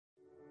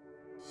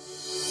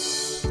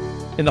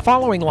In the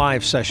following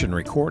live session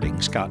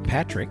recording, Scott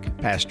Patrick,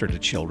 pastor to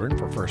children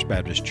for First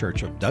Baptist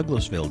Church of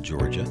Douglasville,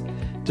 Georgia,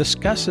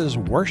 discusses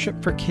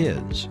worship for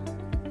kids,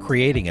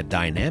 creating a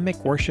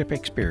dynamic worship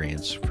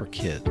experience for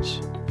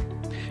kids.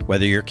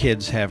 Whether your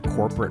kids have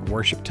corporate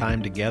worship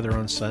time together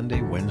on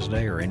Sunday,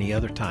 Wednesday, or any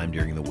other time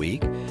during the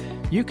week,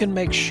 you can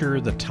make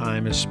sure the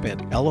time is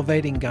spent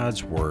elevating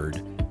God's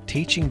Word,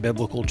 teaching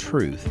biblical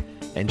truth,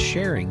 and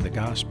sharing the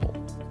gospel.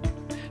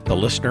 The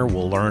listener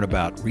will learn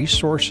about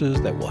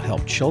resources that will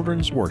help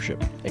children's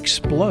worship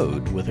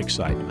explode with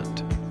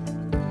excitement.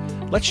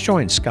 Let's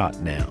join Scott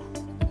now.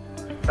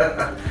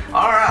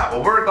 All right,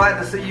 well, we're glad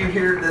to see you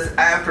here this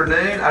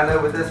afternoon. I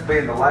know with this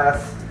being the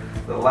last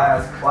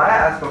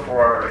class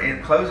before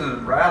our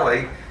closing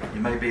rally, you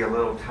may be a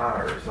little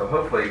tired. So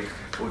hopefully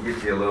we'll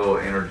get you a little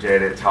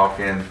energetic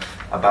talking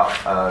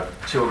about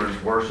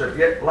children's worship.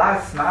 Yet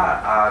last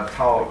night I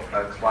taught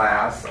a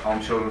class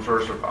on children's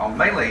worship on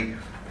mainly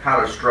how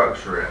to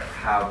structure it,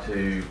 how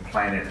to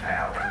plan it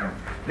out. And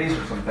these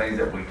are some things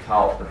that we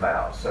talked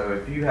about. So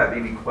if you have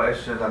any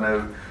questions, I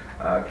know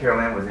Carol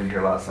Ann was in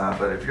here last time,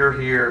 but if you're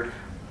here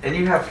and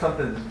you have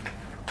something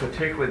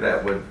particularly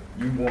that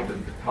you want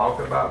to talk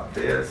about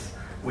this,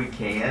 we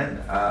can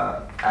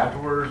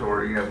afterwards,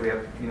 or we have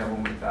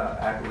when we,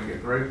 after we get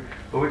through.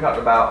 But we talked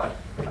about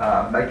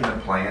making a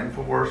plan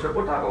for worship.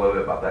 We'll talk a little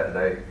bit about that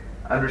today.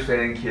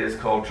 Understanding kids'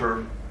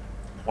 culture,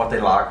 what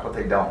they like, what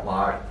they don't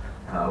like,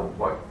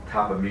 what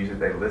type of music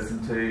they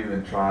listen to,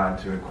 and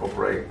trying to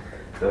incorporate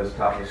those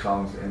type of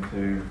songs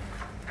into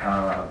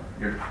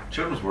your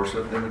children's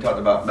worship. Then we talked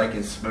about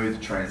making smooth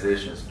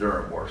transitions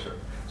during worship.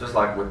 Just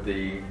like with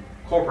the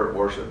corporate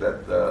worship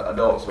that the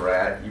adults are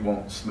at, you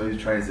want smooth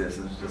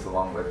transitions just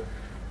along with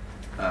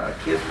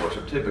kids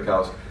worship too,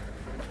 because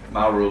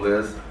my rule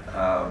is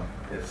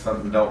if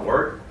something don't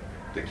work,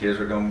 the kids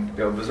are going to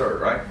go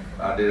berserk, right?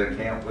 I did a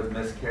camp with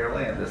Miss Carol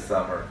Ann this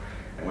summer,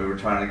 and we were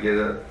trying to get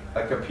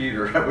a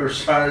computer. We were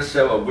trying to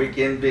show a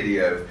weekend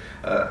video,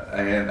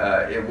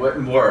 and it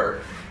wouldn't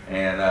work.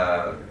 And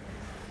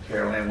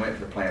Carol Ann went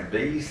to plan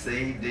B,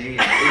 C, D,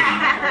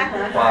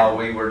 and E while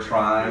we were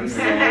trying to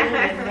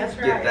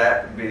get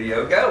that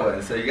video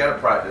going. So you got to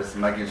practice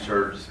making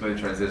sure smooth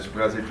transitions,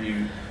 because if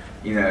you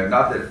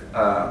not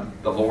that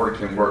the Lord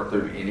can work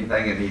through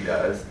anything, and He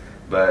does,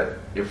 but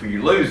if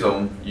you lose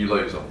them, you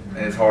lose them,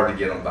 and it's hard to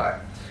get them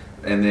back.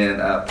 And then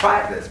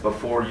practice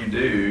before you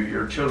do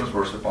your children's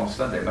worship on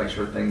Sunday. Make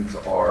sure things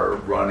are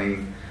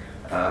running.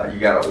 You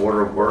got to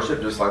order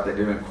worship just like they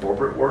do in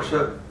corporate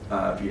worship.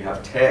 If you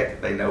have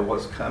tech, they know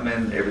what's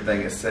coming.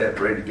 Everything is set,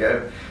 ready to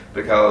go.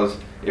 Because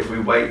if we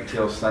wait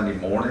till Sunday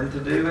morning to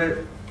do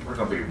it, we're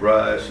going to be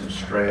rushed and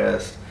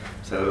stressed.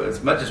 So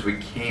as much as we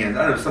can,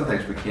 I know some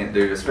things we can't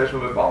do, especially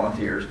with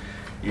volunteers,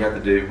 you have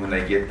to do when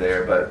they get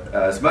there. But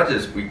as much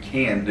as we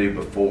can do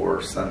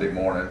before Sunday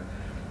morning,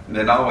 and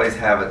then always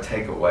have a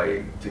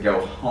takeaway to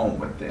go home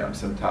with them,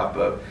 some type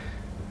of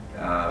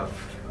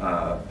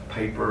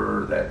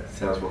paper that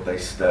tells what they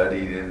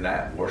studied in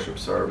that worship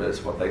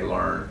service, what they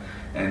learned,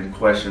 and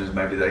questions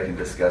maybe they can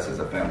discuss as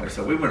a family.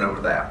 So we went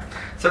over that.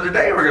 So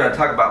today we're going to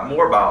talk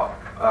more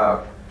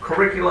about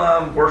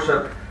curriculum,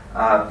 worship,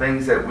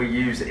 things that we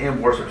use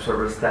in worship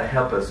service to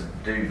help us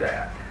do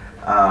that.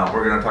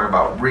 We're going to talk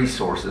about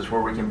resources,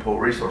 where we can pull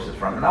resources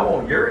from. And I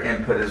want your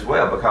input as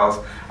well, because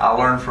I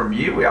learn from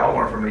you. We all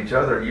learn from each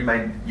other. You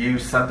may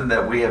use something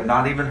that we have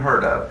not even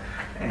heard of,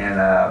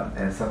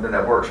 and something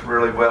that works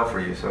really well for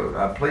you.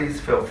 So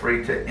please feel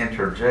free to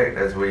interject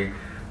as we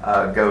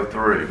go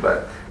through.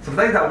 But some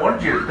things I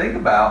wanted you to think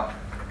about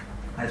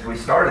as we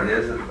started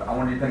is I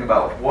wanted you to think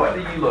about, what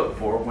do you look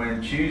for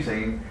when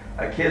choosing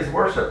a kids'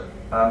 worship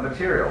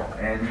material?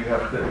 And you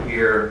have put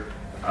here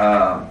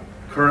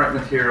current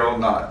material,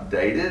 not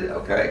dated,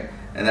 okay?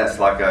 And that's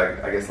like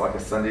a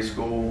Sunday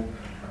school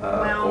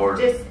or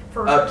just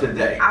for up to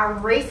date. I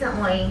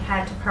recently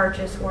had to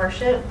purchase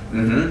worship,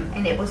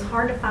 and it was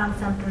hard to find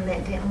something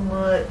that didn't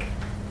look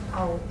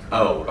old.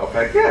 Oh,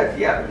 okay, good.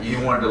 Yeah, you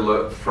wanted to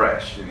look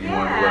fresh, and you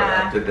wanted to look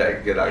up to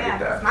date. Good, I get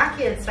that. My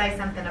kids say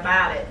something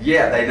about it.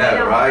 Yeah, they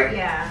know, right?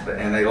 Yeah.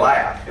 And they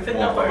laugh. If it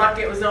don't look like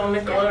it was on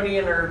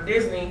Nickelodeon or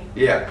Disney,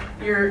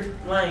 you're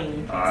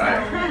lame. All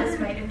right. It was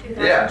made in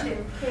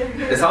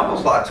 2002. It's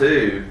almost like,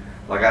 too,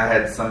 like I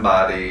had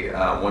somebody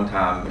one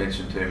time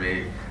mention to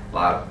me,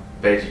 like,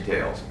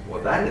 VeggieTales.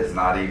 Well, that is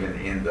not even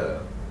in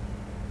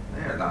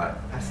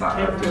that's not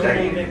up to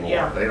date anymore.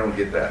 Yeah. They don't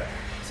get that.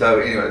 So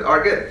anyway, all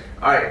right, good.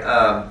 All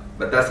right,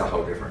 but that's a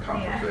whole different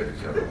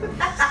conversation.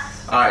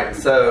 All right,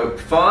 so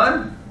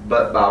fun,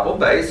 but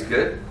Bible-based,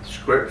 good,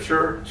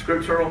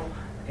 scriptural,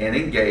 and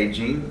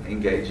engaging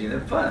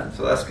and fun.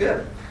 So that's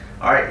good.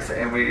 All right, so,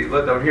 and we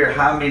looked over here.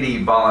 How many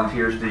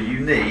volunteers do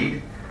you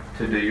need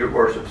to do your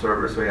worship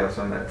service? We have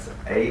some that's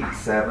 8,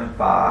 7,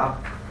 5,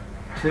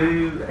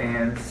 2,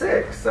 and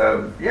 6.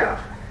 So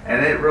yeah,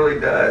 and it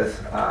really does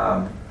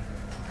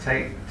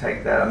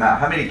take that amount.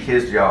 How many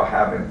kids do y'all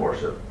have in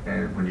worship?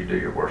 And when you do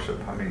your worship,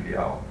 how many do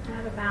y'all? I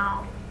have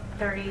about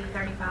 30,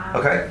 35.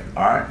 Okay,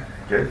 all right,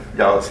 good.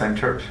 Y'all at the same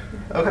church?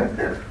 Okay,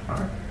 good. All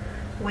right.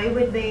 We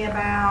would be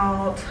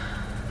about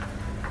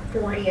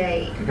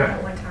 48 Okay.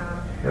 at one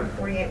time. Yep.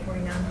 48,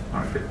 49. All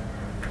right, good.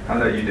 I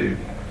know you do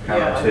kind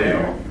Yeah, of too.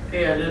 well,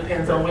 yeah, it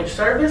depends on which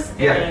service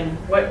Yeah. and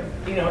what,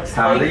 it's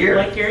Time of the year.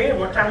 Lake area and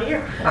what time of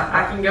year.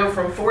 I can go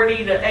from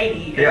 40 to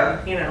 80. Yeah.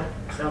 And,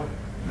 so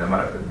No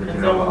matter,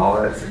 Depends on on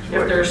all that situation.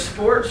 if there's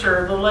sports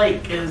or the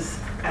lake is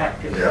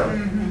active. Yeah.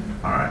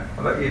 Mm-hmm. All right.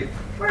 What about you?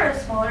 We're a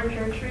smaller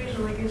church. We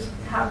usually just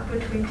have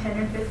between 10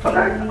 and 15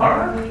 Okay, on all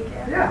right. the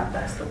weekend. Yeah.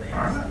 That's the best.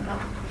 All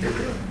right. Good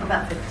deal.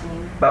 About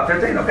 15. About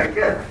 15? Okay,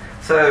 good.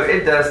 So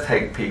it does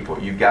take people.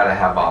 You've got to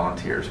have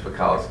volunteers,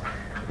 because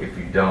if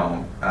you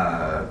don't,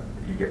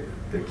 you get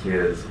the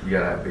kids, you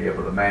got to be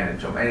able to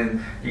manage them.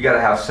 And you got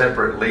to have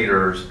separate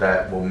leaders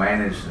that will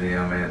manage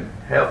them and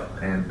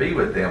help and be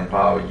with them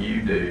while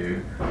you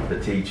do the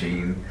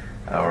teaching,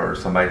 or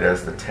somebody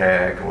does the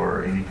tech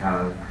or any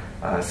kind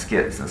of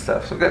skits and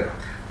stuff. So good.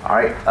 All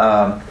right.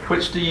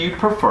 Which do you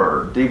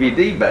prefer?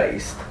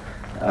 DVD-based,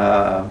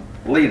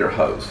 leader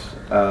hosts,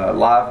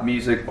 live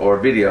music or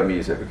video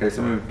music? Okay,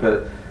 some of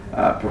you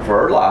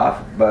prefer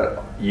live,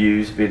 but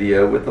use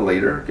video with the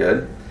leader.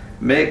 Good.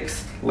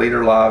 Mixed,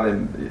 leader live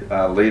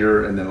and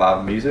leader and then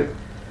live music.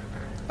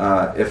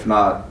 If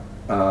not,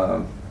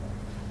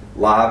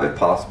 live if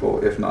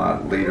possible. If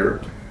not,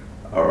 leader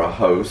or a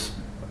host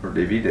or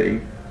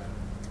DVD.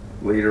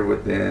 Leader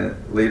with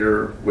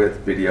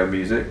video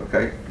music.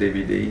 Okay,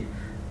 DVD.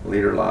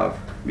 Leader live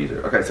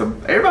music. Okay, so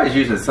everybody's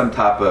using some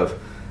type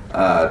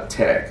of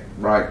tech,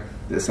 right?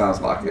 It sounds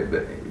like it,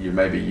 but you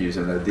may be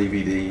using a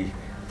DVD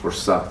for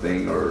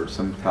something or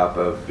some type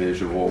of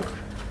visual,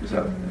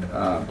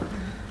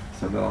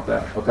 something like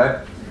that.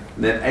 Okay.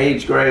 And then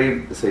age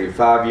grade, let's see,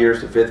 5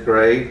 years to 5th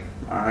grade.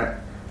 All right.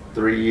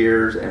 3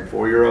 years and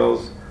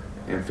 4-year-olds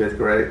in 5th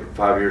grade.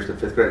 5 years to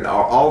 5th grade.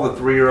 Are all the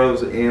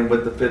 3-year-olds in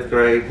with the 5th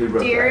grade? Who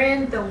wrote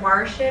During the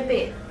worship,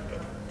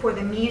 for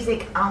the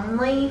music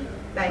only,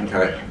 they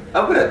Okay. can.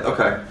 Oh, good.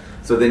 Okay.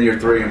 So then your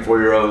 3 and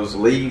 4-year-olds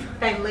leave.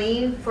 They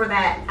leave for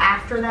that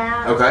after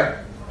that. Okay.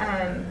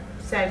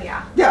 So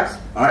yeah. Yes.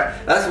 All right.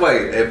 That's the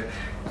way.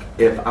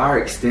 If our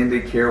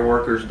extended care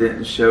workers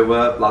didn't show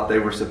up like they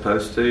were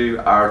supposed to,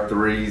 our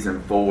 3s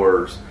and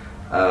 4s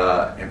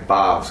and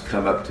 5s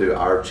come up to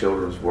our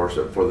children's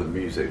worship for the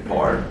music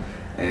part,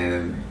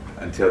 and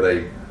until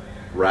they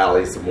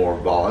rally some more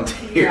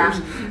volunteers,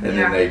 and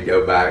then they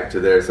go back to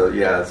there. So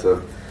yeah.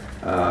 So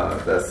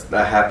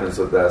that happens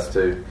with us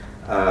too.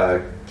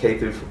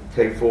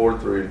 K4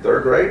 through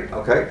 3rd grade.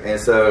 Okay. And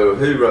so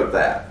who wrote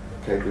that?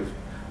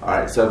 All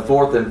right. So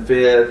 4th and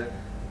 5th.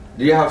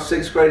 Do you have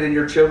 6th grade in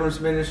your children's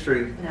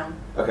ministry? No.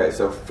 Okay,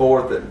 so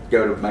 4th that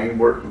go to main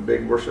work and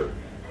big worship,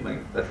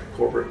 that's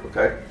corporate.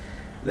 Okay,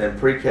 then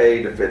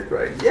pre-K to 5th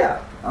grade.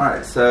 Yeah. All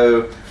right.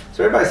 So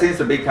everybody seems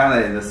to be kind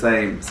of in the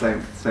same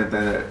thing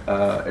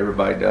that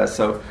everybody does.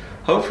 So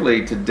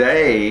hopefully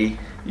today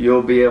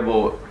you'll be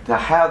able to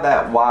have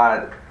that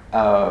wide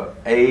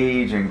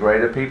age and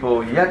grade of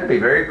people. You have to be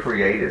very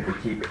creative to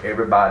keep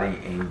everybody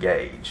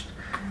engaged,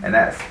 and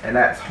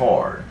that's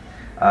hard.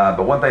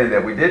 But one thing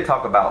that we did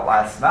talk about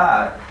last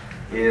night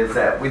is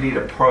that we need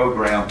a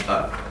program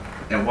up.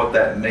 And what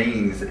that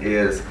means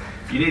is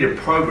you need a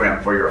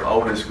program for your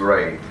oldest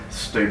grade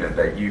student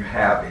that you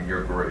have in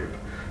your group.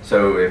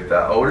 So if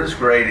the oldest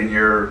grade in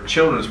your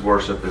children's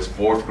worship is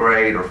 4th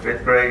grade or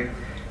 5th grade,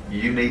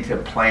 you need to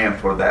plan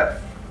for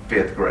that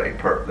 5th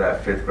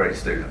grade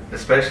student,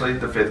 especially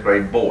the 5th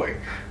grade boy.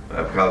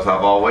 Because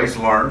I've always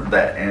learned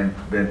that and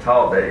been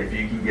taught that if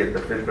you can get the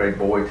 5th grade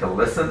boy to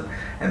listen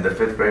and the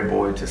 5th grade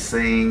boy to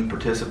sing,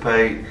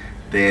 participate,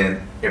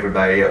 then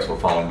everybody else will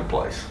fall into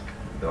place.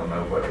 They'll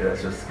know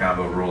that's just kind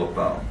of a rule of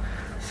thumb.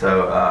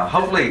 So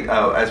hopefully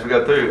as we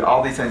go through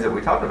all these things that we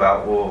talked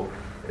about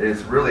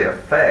it really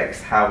affects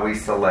how we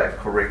select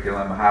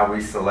curriculum, how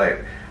we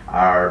select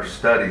our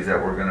studies that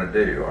we're going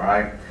to do, all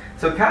right?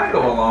 So kind of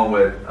go along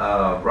with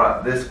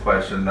this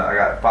question. I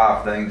got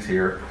 5 things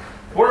here.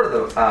 What are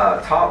the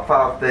top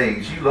 5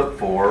 things you look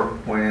for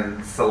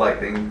when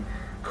selecting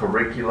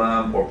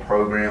curriculum or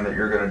program that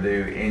you're going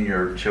to do in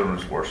your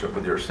children's worship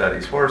with your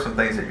studies? What are some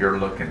things that you're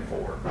looking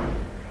for?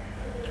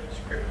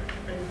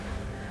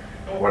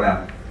 What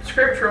now?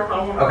 Scriptural.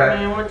 Okay.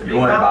 I want it to be you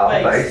want it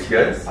Bible-based.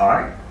 Good. Yes. All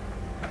right.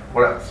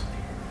 What else?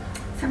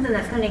 Something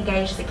that's going to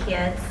engage the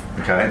kids.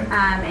 Okay.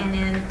 And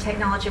in the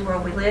technology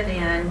world we live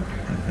in,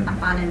 I'm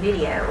finding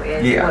video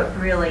is what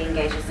really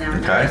engages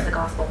them. Okay. It's the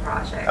Gospel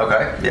Project.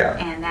 Okay. Yeah.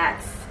 And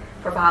that's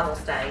for Bible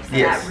study. So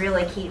Yes. that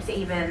really keeps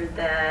even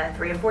the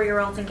 3 and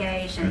 4-year-olds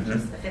engaged and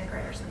keeps the 5th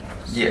graders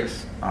engaged.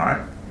 Yes. All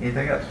right.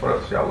 Anything else? What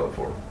else y'all look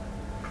for?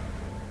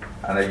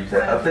 I know you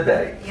said up to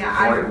date. Yeah,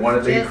 So I want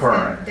to be just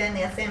current. done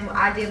this, and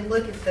I did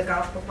look at the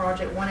Gospel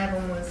Project. One of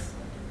them was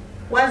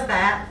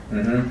that,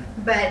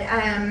 Mm-hmm. but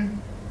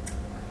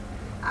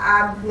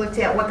I looked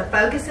at what the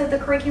focus of the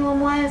curriculum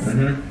was.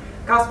 Mm-hmm.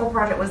 Gospel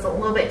Project was a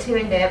little bit too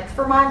in depth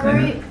for my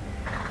group,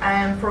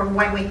 for the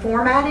way we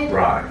formatted.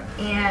 Right.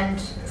 And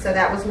so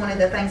that was one of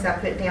the things I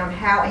put down.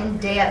 How in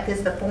depth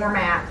is the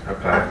format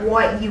of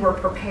what you were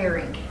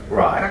preparing?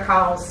 Right.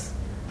 Because,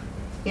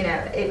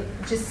 it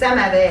just some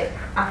of it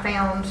I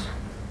found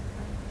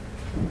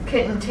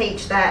couldn't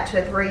teach that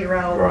to a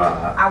 3-year-old.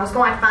 Right. I was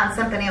going to find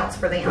something else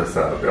for them.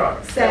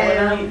 Right. So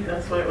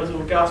that's what it was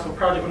with Gospel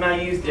Project. When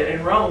I used it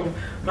in Rome,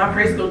 my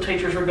preschool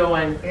teachers were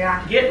going,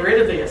 yeah, get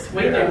rid of this.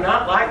 We do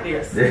not like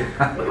this.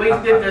 Yeah. We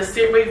did this.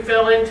 We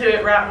fell into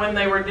it right when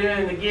they were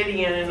doing the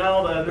Gideon and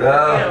all the, you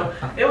know,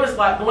 it was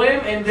like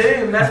gloom and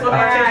doom. That's what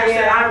my teacher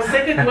said. I'm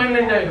sick of gloom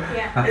and doom.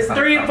 Yeah. It's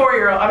 3 and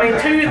 4-year-olds. I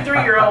mean, 2 and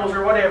 3-year-olds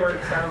or whatever.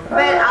 So. but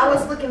I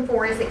was looking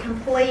for, is it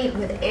complete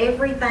with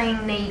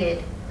everything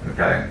needed?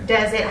 Okay.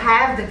 Does it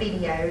have the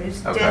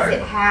videos? Okay. Does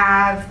it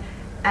have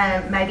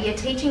maybe a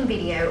teaching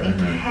video in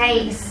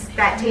case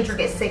that teacher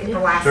gets sick at the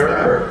last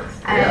minute?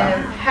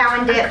 Yeah. How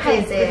in depth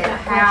is it?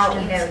 How,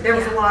 you know, there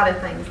was a lot of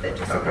things that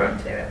just went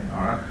into it. All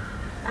right.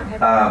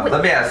 Okay.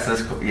 Let me ask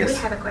this. Yes. We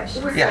have a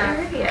question. We're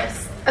Yeah.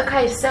 curious.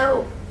 Okay,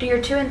 so do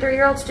your 2 and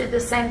 3-year-olds do the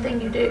same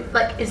thing you do?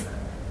 Like,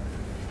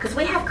 Because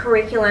we have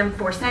curriculum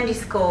for Sunday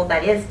school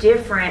that is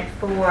different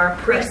for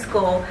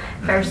preschool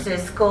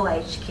versus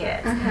school-age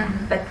kids.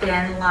 But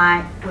then,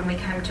 like, when we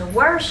come to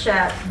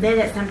worship, then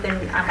it's something,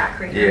 I've got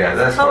curriculum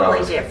that's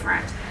totally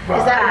different. Right.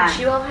 is that what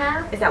you all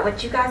have? Is that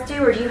what you guys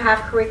do, or do you have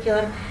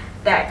curriculum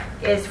that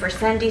is for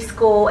Sunday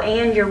school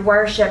and your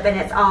worship, and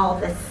it's all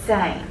the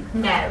same?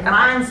 No,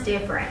 mine's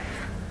different.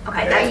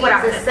 Okay, They that's what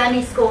I use was.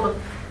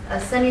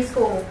 a Sunday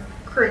school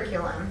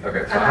curriculum.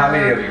 Okay. So how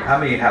many of you? How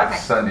many have Okay.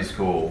 Sunday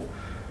school?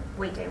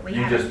 We do. We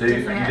You have just do.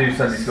 different- You do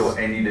Sunday school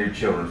and you do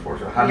children's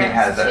worship. How many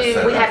Yes, has that? two.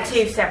 set We up? have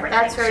 2 separate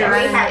That's things. right. We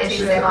Mine have is two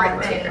two separate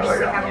separate things. things. We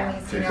Okay. have a Yeah.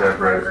 Wednesday Two night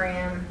separate.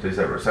 program. 2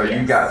 separate. So you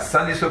Yes. got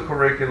Sunday school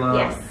curriculum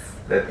Yes.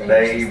 that Then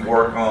they it's just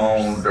work like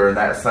on during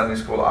that Sunday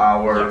school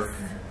hour, Yes.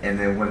 and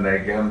then when they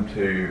come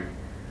to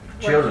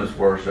children's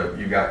worship,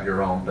 you got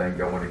your own thing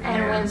going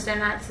again. And Wednesday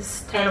nights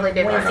is And totally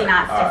different. Wednesday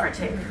night's All right.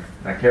 different too.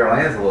 Now Carol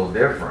Ann's a little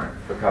different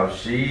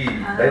because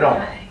they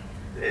don't.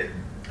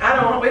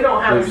 We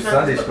don't have Do a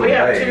Sunday school We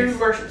have days. 2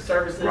 worship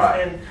services,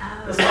 Right. and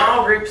the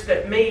small groups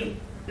that meet,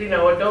 you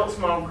know, adult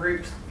small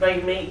groups,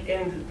 they meet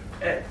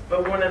at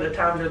one of the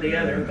times or the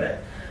other.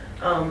 But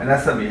And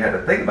that's something you had to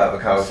think about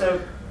because so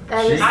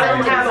That is She- I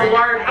don't so have a different.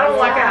 large. I don't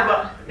like. I Yeah. have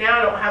a now.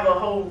 I don't have a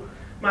whole.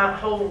 My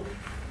whole.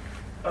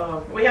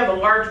 We have a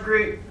large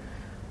group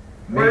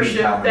meeting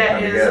worship time that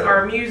come is together.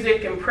 our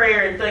music and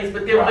prayer and things,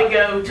 but then we Right.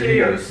 go Then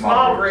you go to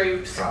small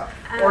groups.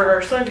 Right. Or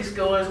our Sunday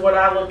school is what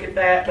I look at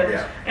that. But,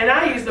 Yeah. and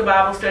I use the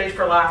Bible Studies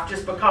for Life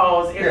just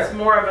because it's Yeah.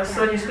 more of a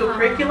Sunday school That's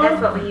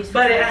curriculum. what we use.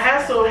 But it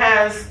also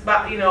has,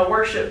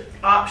 worship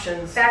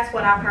options. That's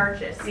what I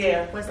purchased.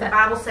 Yeah. Was the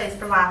Bible Studies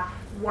for Life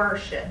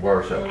worship.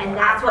 Worship. And That's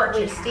that's what what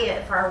we purchased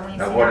it for our Wednesday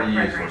Now, what do night you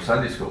use program. for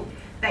Sunday school?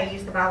 They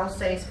use the Bible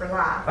Studies for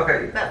Life.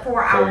 Okay. But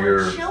for So our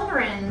you're-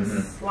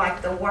 children's,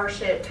 like the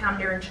worship time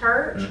during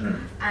church,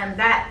 Mhm.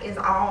 that is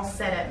all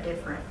set up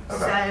different. Okay.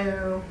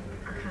 So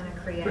I kind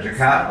of created. But you're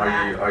some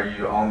of are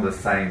you on the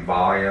same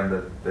volume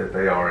that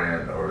they are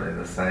in, or in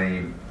the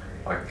same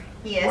like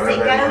Yes, whatever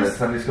it they learn goes. at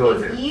Sunday school?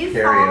 Is If it you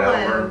carrying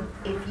over? follow,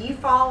 if you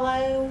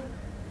follow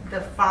the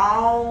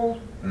fall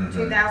Mhm.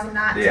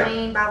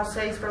 2019 Bible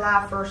Studies for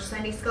Life for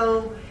Sunday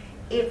school,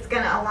 it's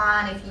going to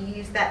align if you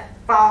use that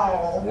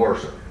fall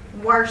Worship.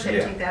 worship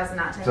Yeah.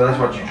 2019. So that's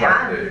what you try to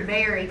I'm do.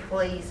 very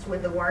pleased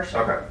with the worship.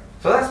 Okay.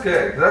 So that's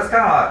good, 'cause that's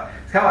kind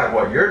of like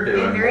what you're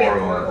doing, very more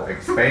of affordable. an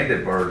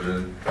expanded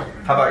version.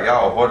 How about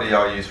y'all? What do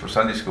y'all use for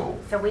Sunday school?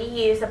 So we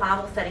use the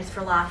Bible Studies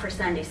for Life for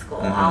Sunday school.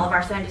 Mhm. All of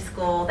our Sunday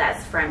school,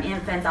 that's from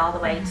infants all the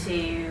way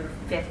to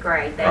 5th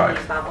grade, they Right.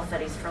 use Bible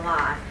Studies for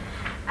Life.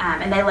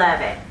 And they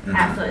love it, Mhm.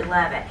 absolutely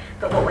love it.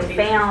 But what we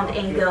found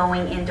in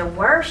going into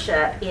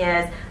worship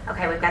is,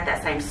 okay, we've got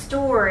that same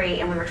story,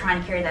 and we were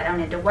trying to carry that on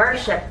into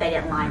worship. They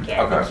didn't like it.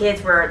 The Okay.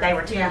 kids were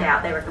tuned Yeah.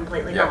 out. They were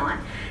completely Yeah. gone.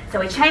 So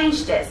we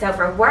changed it. So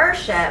for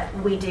worship,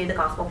 we do the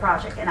Gospel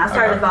Project, and I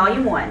started Okay. with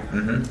volume 1.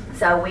 Mm-hmm.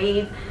 So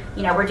we're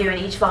doing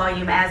each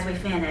volume as we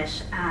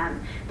finish.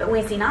 But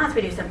Wednesday nights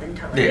we do something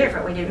totally Yeah.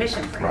 different. We do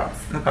mission friends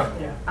Okay.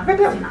 Yeah. on Good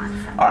deal. Wednesday nights.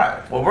 So. All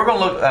right. Well, we're going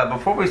to look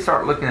before we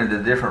start looking into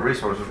different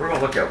resources. We're going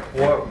to look at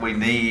what we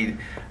need,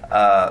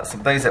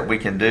 some things that we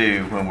can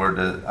do when we're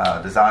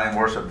designing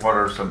worship. What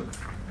are some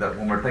that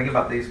when we're thinking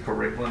about these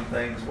curriculum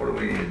things? What do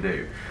we need to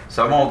do?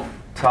 So I'm going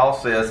to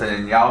toss this,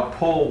 and y'all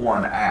pull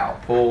one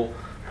out. Pull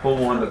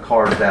one of the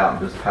cards out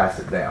and just pass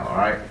it down. All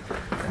right.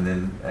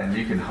 And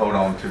you can hold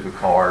on to the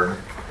card,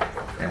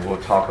 and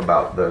we'll talk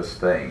about those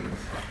things.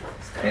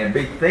 And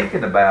be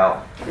thinking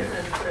about.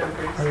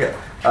 Okay.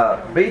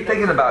 Be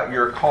thinking about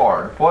your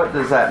card. What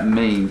does that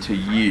mean to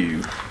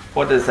you?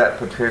 What does that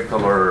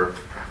particular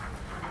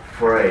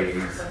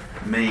phrase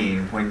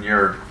mean when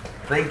you're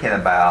thinking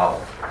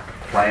about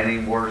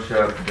planning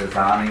worship,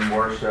 designing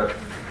worship,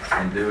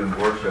 and doing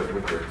worship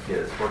with your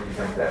kids? What do you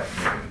think that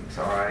means?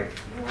 All right.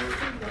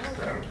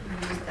 So,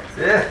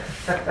 yeah.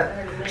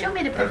 Do you want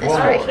me to put That's this one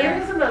right more. here?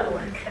 Here's another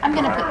one. I'm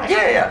going to put this.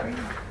 Yeah.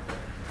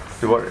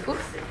 Do what?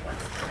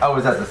 Oh,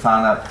 is that the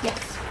sign up?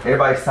 Yes.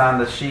 Everybody sign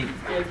the sheet.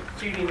 Yeah,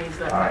 Judy needs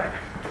that. All right.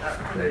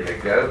 There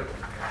you go.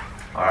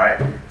 All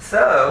right.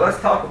 So let's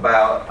talk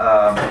about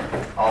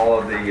all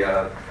of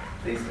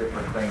these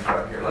different things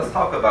right here. Let's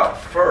talk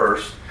about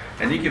first,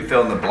 and you can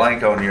fill in the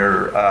blank on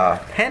your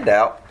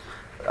handout.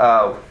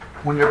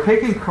 when you're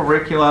picking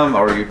curriculum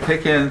or you're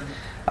picking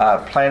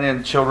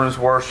planning children's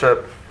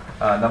worship,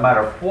 no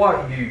matter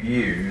what you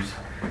use,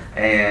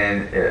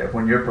 and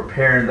when you're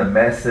preparing the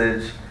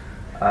message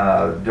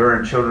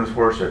during children's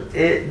worship,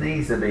 it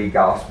needs to be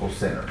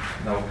gospel-centered.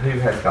 Now, who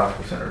has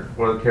gospel-centered?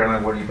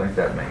 Carolyn, what do you think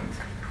that means?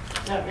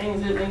 That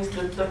means it needs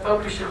to, the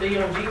focus should be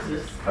on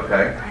Jesus.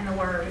 Okay. And the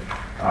word.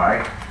 All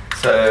right.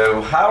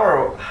 So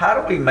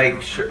how do we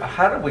make sure?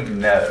 How do we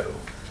know?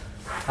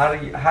 How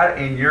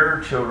in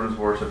your children's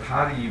worship?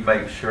 How do you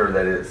make sure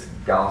that it's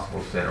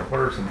gospel-centered? What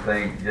are some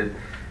things that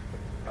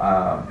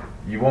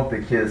you want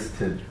the kids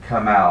to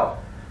come out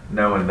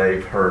knowing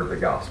they've heard the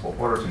gospel?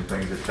 What are some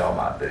things that y'all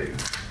might do?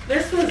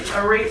 This was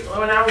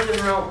when I was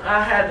in Rome.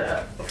 I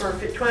had for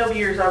 12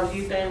 years I was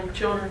youth and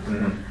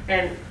children,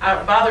 and it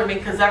bothered me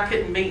because I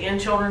couldn't be in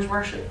children's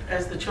worship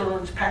as the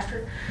children's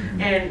pastor.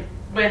 And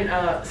when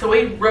so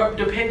we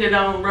depended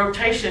on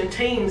rotation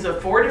teams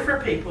of 4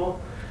 different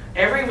people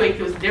every week.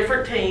 It was a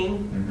different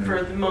team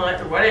for the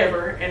month or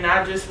whatever, and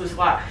I just was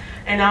like,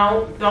 and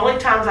the only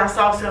times I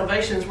saw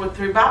salvations were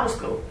through Bible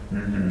school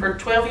for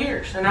 12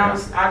 years, and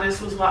I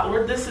just was like,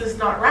 Lord, this is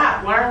not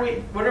right.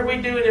 What are we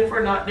doing if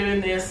we're not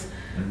doing this?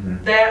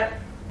 That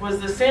was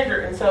the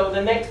center. And so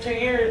the next 2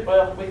 years,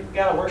 well, we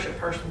got a worship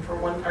person for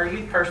one, or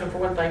youth person for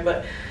one thing,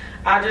 but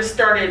I just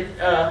started,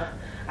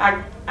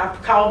 I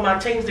called my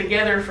teams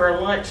together for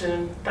lunch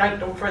and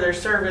thanked them for their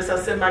service. I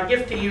said, my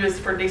gift to you is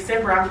for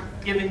December, I'm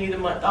giving you the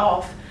month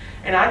off.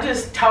 And I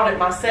just taught it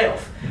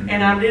myself.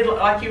 And I did,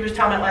 like you was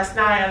talking about last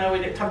night, I know we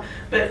didn't talk,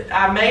 but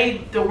I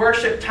made the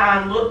worship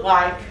time look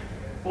like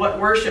what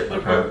worship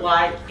would look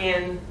like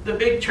in the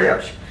big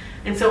church. Yeah.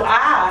 And so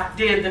I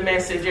did the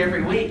message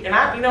every week. And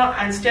I know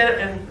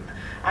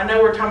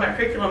we're talking about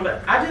curriculum,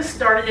 but I just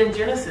started in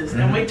Genesis.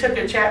 And we took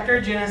a chapter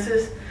of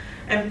Genesis.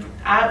 And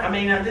I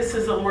mean, this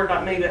is the Lord,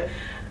 not me, but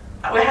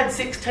we had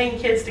 16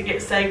 kids to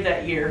get saved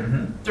that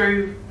year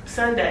through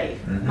Sunday,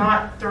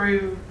 not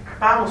through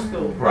Bible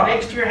school. Right. The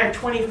next year I had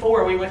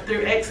 24. We went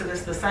through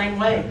Exodus the same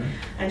way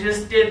and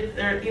just did,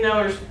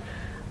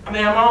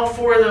 I'm all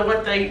for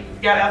what they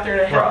got out there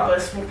to help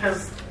us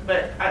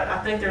but I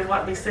think there's a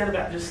lot to be said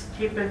about just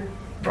keeping.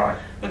 Right.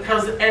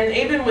 Because, and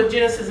even with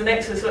Genesis and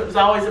Exodus, it was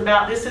always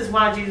about, this is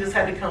why Jesus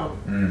had to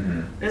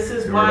come. This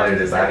is why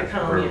Jesus had to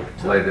come.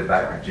 Related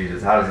back to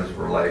Jesus. How does this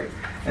relate?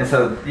 And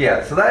so,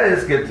 so that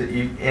is good to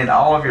you in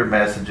all of your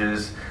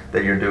messages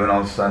that you're doing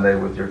on Sunday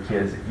with your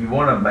kids. You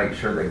want to make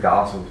sure the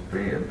gospel is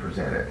being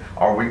presented.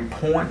 Are we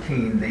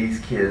pointing these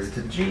kids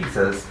to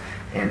Jesus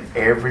in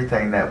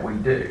everything that we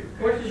do?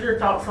 What is your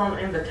thoughts on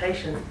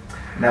invitation?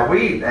 Now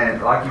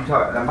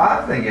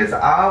my thing is,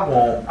 I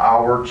want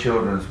our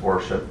children's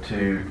worship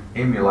to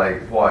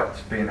emulate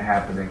what's been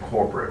happening in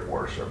corporate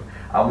worship.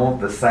 I want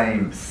the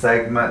same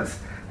segments,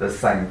 the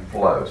same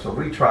flow. So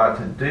we try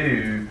to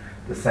do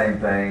the same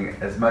thing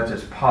as much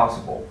as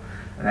possible.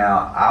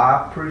 Now,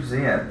 I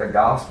present the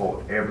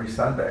gospel every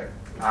Sunday.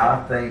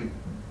 I think,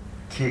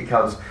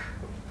 because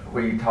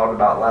we talked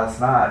about last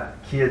night,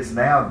 kids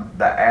now,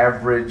 the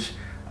average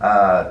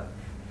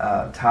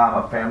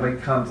time a family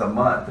comes a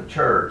month to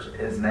church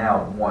is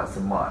now once a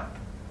month.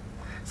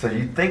 So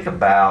you think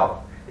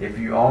about, if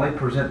you only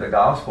present the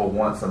gospel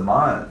once a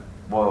month,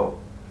 well,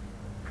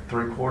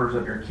 3/4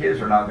 of your kids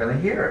are not going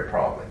to hear it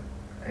probably.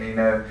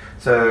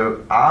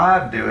 So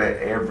I do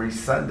it every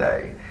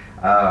Sunday.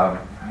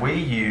 We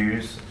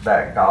use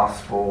that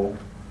gospel,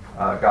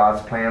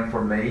 God's Plan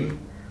for Me.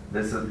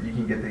 You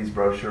can get these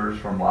brochures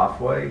from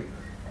Lifeway,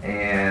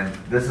 and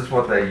this is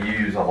what they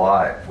use a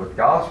lot with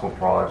Gospel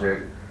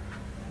Project.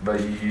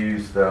 But you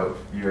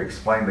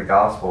explain the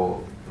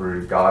gospel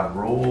through God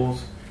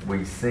rules,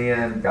 we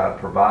sin, God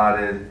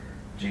provided,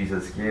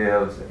 Jesus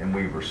gives, and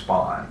we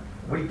respond.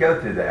 We go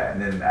through that,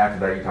 and then after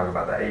that you talk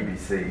about the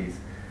ABCs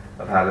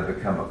of how to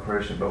become a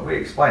Christian, but we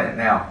explain it.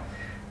 Now,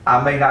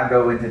 I may not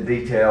go into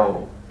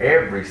detail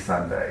every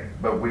Sunday,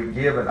 but we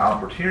give an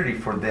opportunity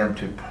for them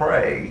to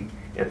pray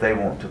if they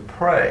want to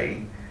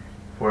pray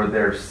where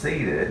they're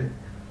seated.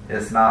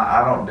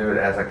 I don't do it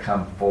as I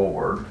come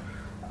forward.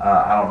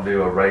 I don't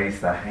do a raise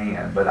the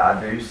hand, but I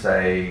do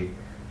say,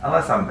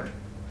 unless I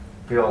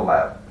feel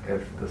that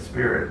if the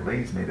Spirit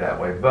leads me that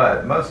way.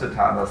 But most of the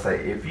time I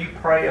say, if you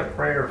pray a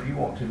prayer, if you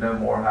want to know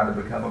more how to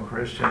become a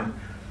Christian,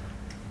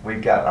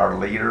 we've got our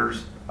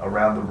leaders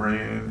around the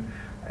room,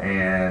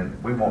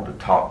 and we want to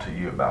talk to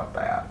you about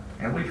that.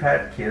 And we've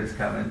had kids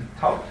come and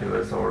talk to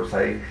us or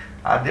say,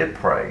 I did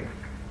pray.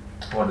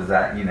 What is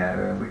that?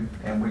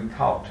 And we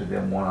talk to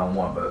them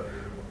one-on-one. But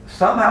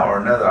somehow or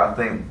another, I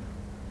think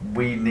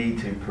we need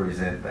to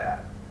present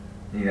that.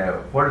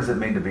 What does it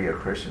mean to be a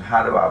Christian?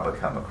 How do I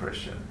become a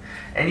Christian?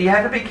 And you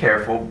have to be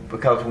careful,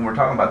 because when we're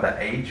talking about the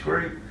age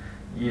group,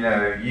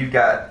 if you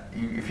got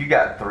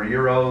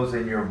 3-year-olds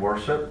in your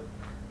worship,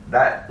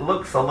 that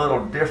looks a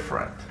little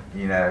different,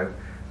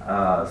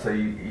 so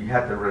you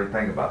have to really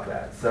think about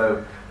that.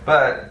 So,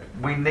 but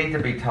we need to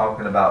be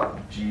talking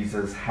about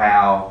Jesus,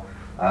 how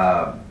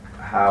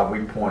we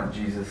point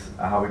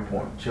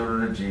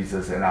children to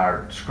Jesus in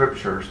our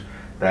scriptures,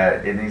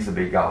 that it needs to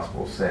be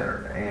gospel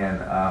centered,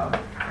 and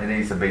it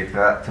needs to be,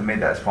 to me,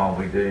 that's why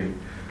we do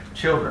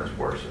children's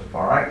worship.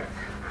 All right.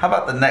 How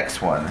about the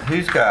next one?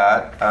 Who's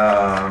got,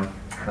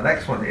 the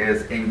next one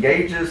is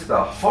engages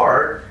the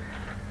heart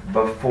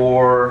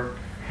before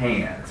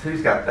hands.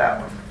 Who's got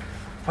that one?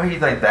 What do you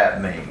think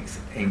that means?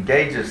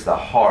 Engages the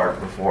heart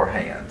before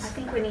hands. I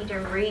think we need to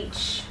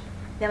reach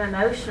them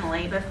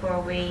emotionally before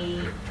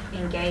we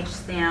engage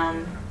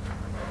them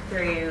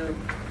through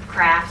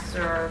crafts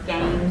or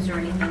games or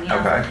anything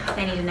else. Okay.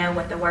 They need to know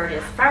what the word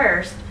is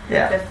first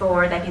Yeah.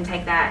 before they can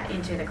take that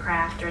into the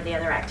craft or the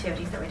other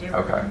activities that we do.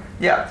 Okay.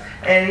 Yeah.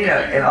 And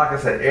and like I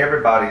said,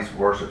 everybody's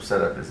worship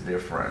setup is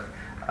different.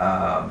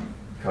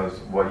 Because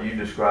what you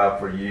describe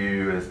for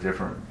you is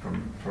different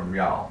from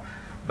y'all.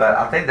 But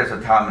I think there's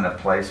a time and a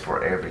place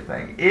for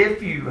everything.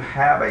 If you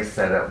have a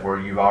setup where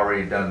you've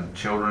already done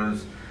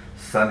children's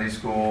Sunday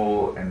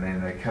school and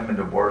then they come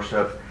into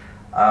worship,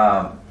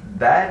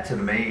 that to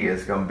me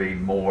is going to be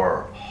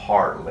more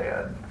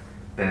heart-led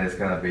than it's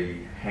going to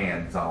be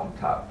hands-on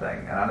type thing.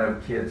 And I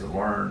know kids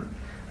learn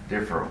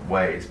different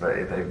ways, but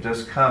if they've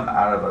just come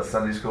out of a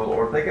Sunday school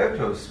or if they go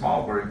to a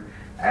small group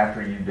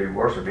after you do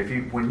worship,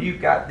 when you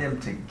got them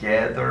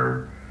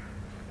together,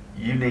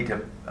 you need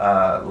to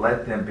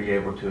let them be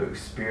able to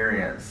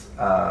experience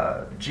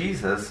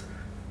Jesus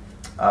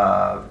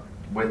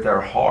with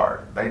their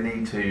heart. They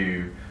need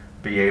to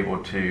be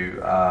able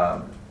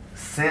to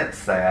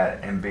sense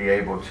that and be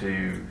able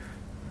to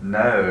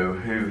know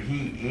who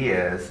He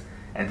is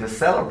and to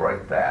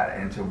celebrate that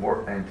and to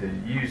work and to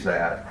use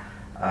that,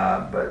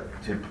 but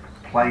to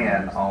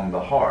plan on the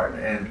heart.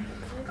 And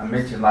I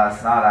mentioned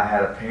last night I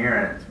had a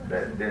parent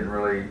that didn't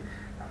really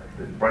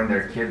bring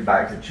their kid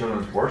back to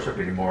children's worship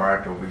anymore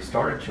after we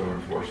started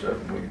children's worship.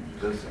 We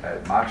just,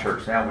 at my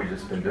church now, we've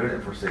just been doing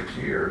it for 6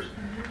 years.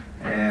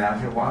 And I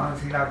said, why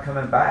is he not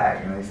coming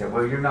back? And they said,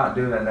 well, you're not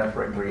doing enough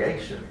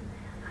recreation.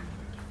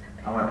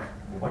 I went,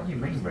 well, what do you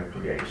mean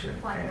recreation?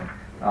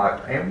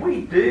 And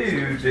we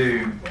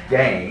do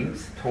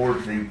games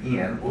towards the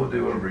end. We'll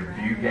do a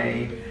review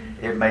game.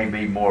 It may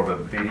be more of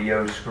a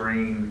video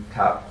screen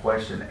type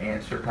question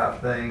answer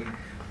type thing.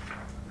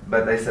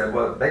 But they said,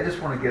 well, they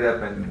just want to get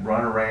up and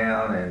run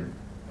around and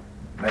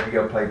maybe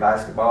go play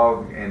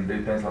basketball and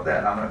do things like that.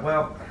 And I went,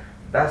 well,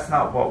 that's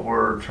not what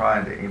we're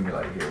trying to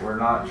emulate here. We're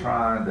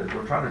trying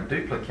to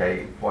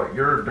duplicate what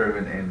you're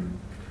doing in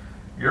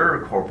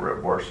your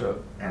corporate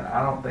worship, and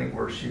I don't think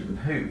we're shooting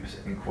hoops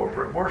in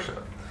corporate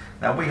worship.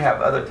 Now, we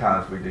have other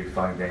times we do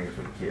fun games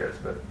with kids,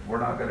 but we're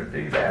not going to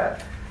do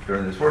that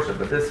during this worship.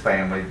 But this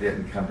family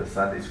didn't come to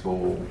Sunday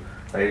school.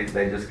 They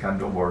just come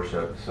to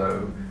worship,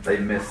 so they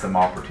missed some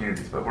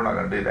opportunities, but we're not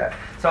going to do that.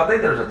 So I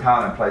think there's a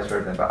time and place for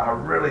everything, but I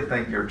really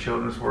think your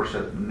children's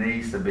worship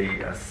needs to be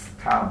a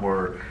time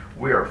where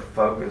we are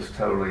focused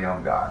totally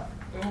on God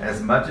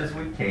as much as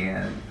we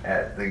can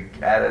at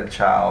a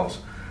child's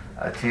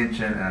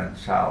attention and a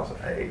child's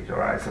age. All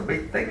right, so be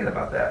thinking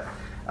about that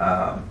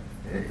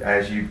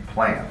as you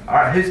plan. All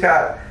right, who's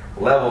got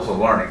levels of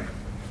learning?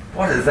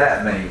 What does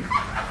that mean?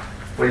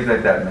 What do you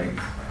think that means?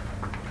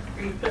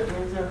 Are you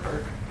putting these up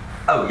or?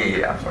 Oh,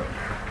 yeah, I'm sorry.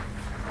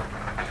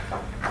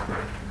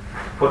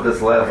 What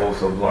does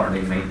levels of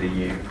learning mean to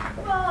you?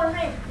 Well, I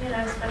think,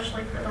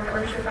 especially for the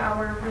worship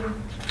hour, we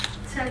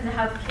tend to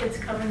have kids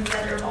coming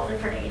together of all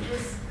different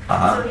ages.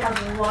 So we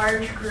have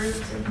large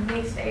groups and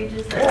mixed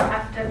ages that we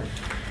have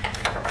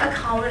to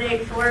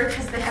accommodate for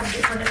because they have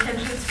different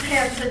attention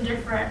spans and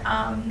different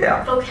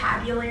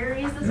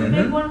vocabularies. Is a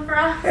big one for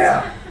us.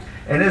 Yeah,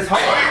 and it's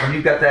hard when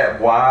you've got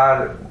that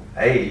wide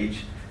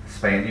age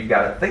span. You've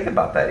got to think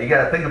about that. You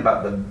got to think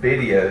about the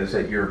videos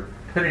that you're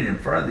putting in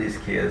front of these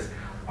kids.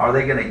 Are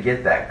they going to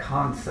get that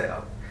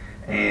concept?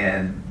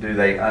 And do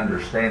they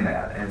understand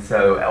that? And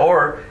so,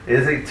 or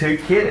is it too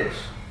kiddish?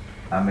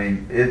 I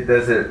mean, is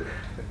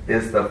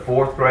the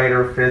fourth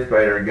grader, fifth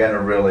grader going to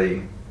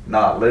really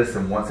not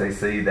listen once they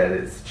see that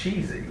it's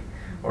cheesy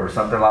or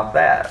something like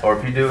that? Or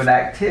if you do an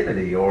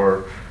activity,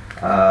 or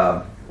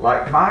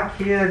like my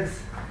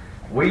kids,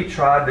 we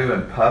tried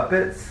doing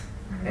puppets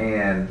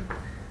and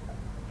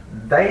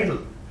they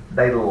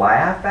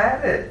laugh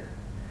at it,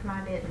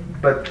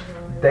 but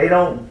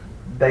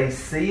they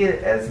see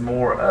it as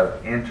more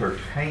of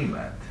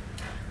entertainment.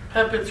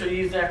 Puppets are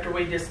used after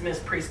we dismiss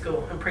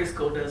preschool, and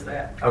preschool does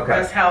that. Okay.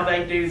 That's how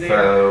they do their.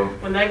 So,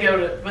 when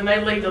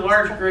they leave the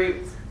large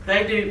group,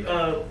 they do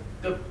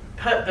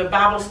the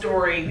Bible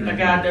story. A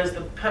guy does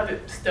the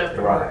puppet stuff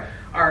for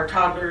our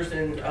toddlers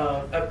and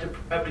up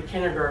to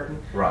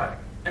kindergarten. Right.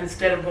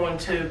 Instead of going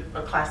to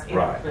a class.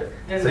 Right.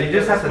 So you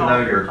just have to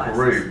know your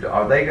group.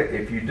 Are they,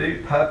 if you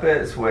do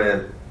puppets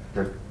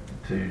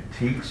to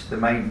teach the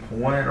main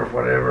point or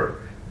whatever,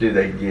 do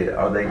they get it?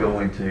 Are they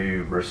going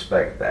to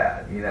respect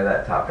that?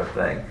 That type of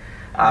thing.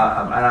 And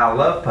I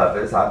love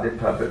puppets. I did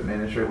puppet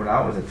ministry when I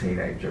was a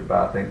teenager,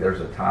 but I think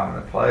there's a time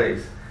and a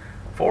place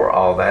for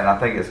all that. And I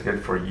think it's good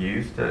for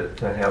youth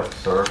to help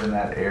serve in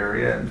that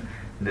area and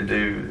to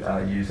do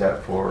use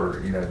that for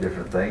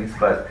different things.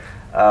 But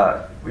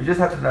we just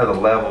have to know the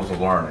levels of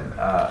learning.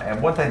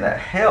 And one thing that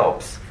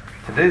helps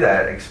to do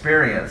that,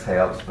 experience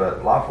helps.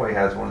 But Lifeway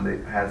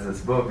has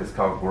this book. It's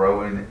called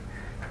Growing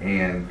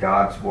in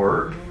God's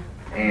Word,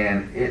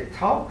 and it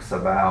talks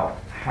about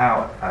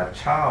how a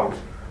child,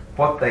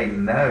 what they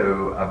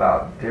know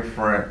about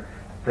different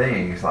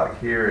things. Like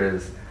here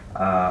is,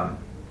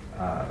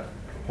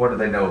 what do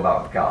they know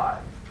about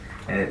God?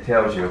 And it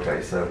tells you,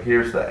 okay, so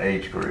here's the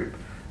age group,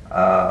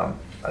 a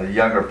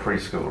younger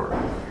preschooler,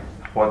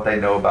 what they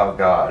know about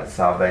God,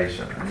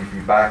 salvation. And if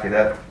you back it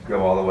up,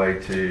 go all the way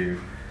to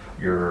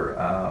your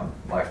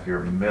like your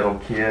middle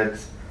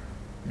kids,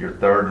 your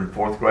third and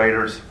fourth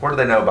graders. What do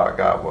they know about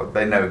God? Well,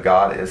 they know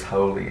God is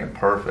holy and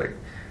perfect.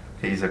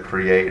 He's a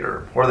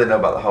creator. What do they know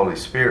about the Holy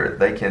Spirit?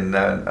 They can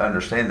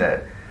understand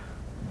that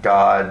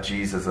God,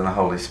 Jesus, and the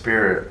Holy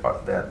Spirit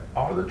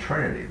are the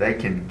Trinity. They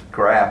can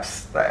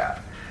grasp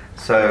that.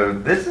 So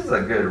this is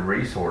a good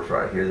resource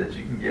right here that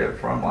you can get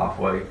from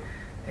Lifeway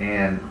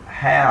and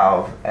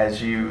have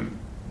as you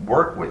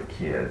work with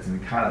kids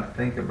and kind of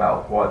think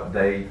about what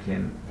they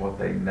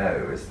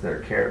know. It's their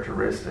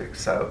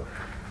characteristics. So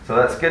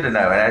that's good to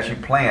know. And as you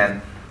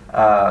plan,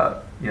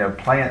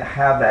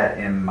 have that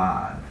in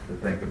mind to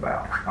think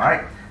about. All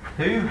right.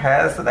 Who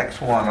has the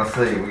next one? Let's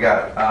see. We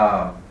got,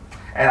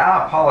 and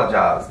I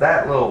apologize.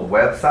 That little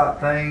website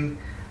thing,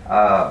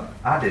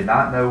 I did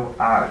not know.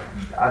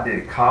 I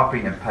did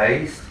copy and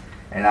paste,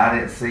 and I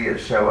didn't see it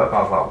show up.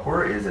 I was like,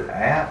 where is it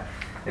at?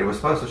 It was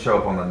supposed to show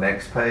up on the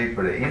next page,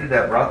 but it ended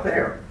up right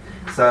there.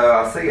 So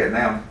I see it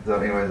now. So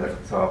anyway,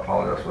 so I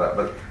apologize for that.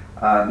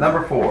 But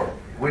number 4,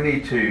 we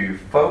need to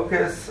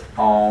focus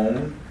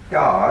on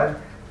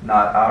God,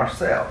 not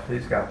ourselves.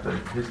 Who's got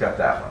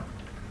that one?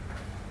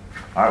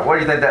 All right. What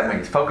do you think that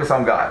means? Focus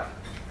on God.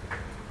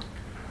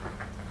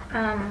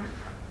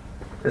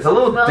 It's a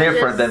little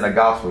different than the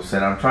gospel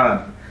center. I'm trying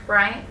to.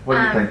 Right. What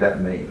do you think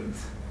that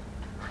means?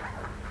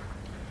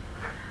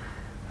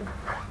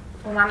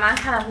 Well, my mind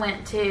kind of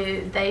went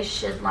to they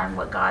should learn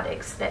what God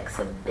expects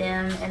of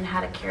them and how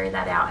to carry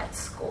that out at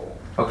school.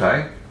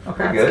 Okay.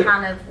 That's good.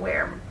 kind of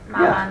where my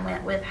mind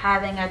went, with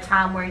having a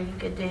time where you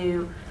could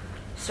do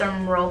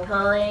some role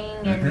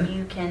playing and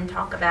you can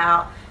talk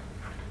about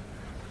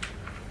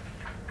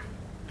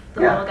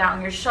the little guy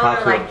on your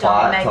shoulder, like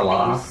don't make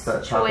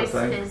these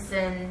choices,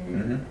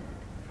 and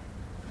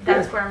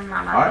that's where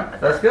my mind went. All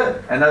right, that's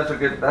good, and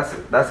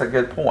that's a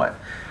good point.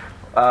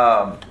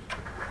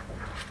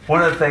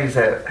 One of the things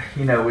that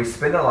we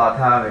spend a lot of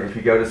time, if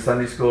you go to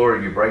Sunday school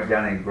or you break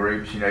down in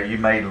groups, you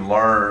may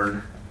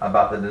learn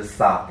about the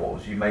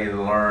disciples, you may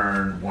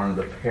learn one of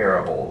the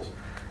parables,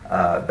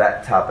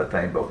 that type of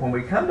thing. But when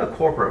we come to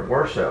corporate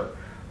worship,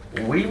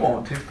 we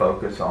want to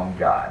focus on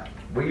God.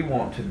 We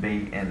want to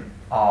be in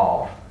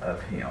awe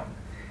of Him,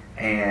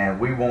 and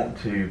we want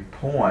to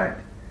point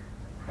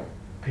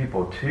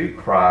people to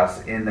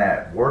Christ in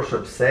that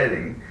worship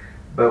setting,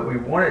 but we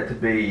want it to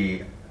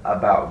be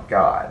about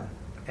God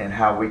and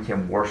how we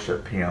can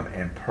worship Him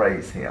and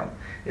praise Him.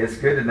 It's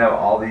good to know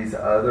all these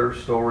other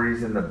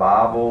stories in the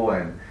Bible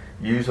and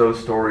use those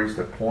stories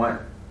to point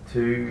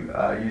to,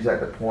 use that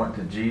to point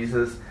to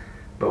Jesus.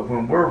 But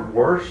when we're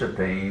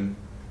worshiping,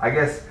 I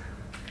guess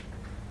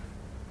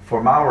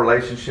for my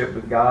relationship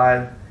with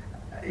God,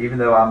 even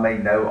though I may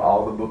know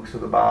all the books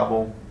of the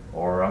Bible,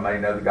 or I may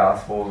know the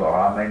Gospels, or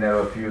I may know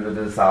a few of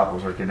the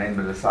disciples, or can name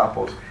the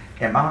disciples,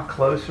 am I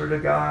closer to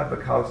God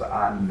because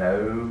I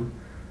know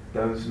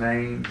those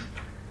names?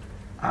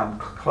 I'm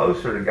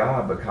closer to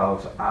God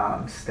because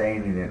I'm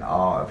standing in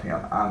awe of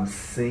Him. I'm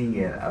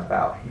singing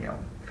about Him.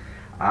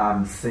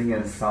 I'm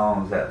singing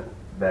songs that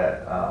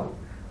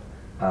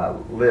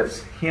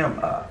lifts Him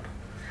up.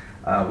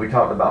 We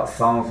talked about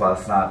songs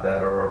last night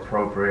that are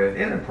appropriate,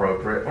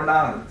 inappropriate, or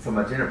not so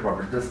much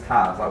inappropriate, just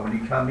times. Like when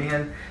you come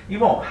in, you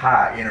want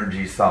high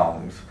energy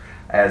songs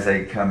as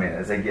they come in,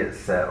 as they get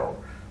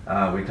settled.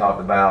 We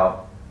talked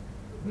about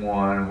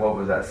one, what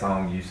was that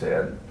song you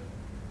said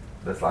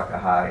that's like a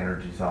high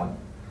energy song?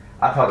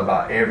 I talked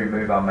about every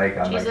move I make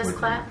with Jesus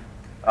Clap.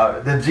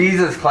 The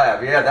Jesus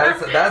Clap, yeah,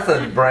 that's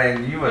a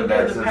brand new one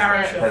that's come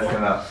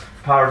out.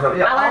 Power Shuffle.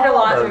 Yeah, I learned a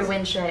lot through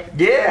Windshape.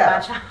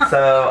 Yeah.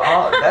 So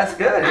that's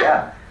good.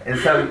 Yeah. And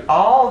so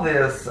all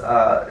this,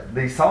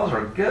 these songs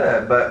are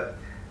good, but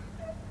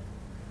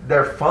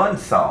they're fun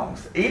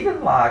songs.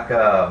 Even like,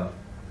 I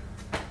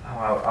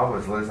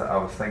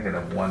was thinking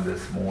of one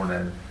this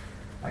morning.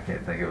 I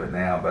can't think of it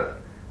now,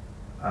 but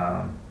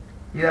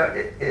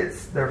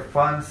they're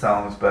fun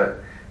songs.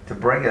 But to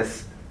bring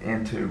us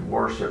into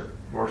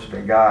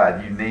worshiping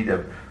God, you need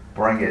to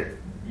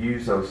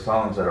use those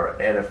songs that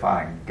are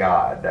edifying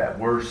God, that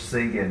we're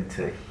singing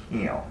to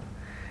Him.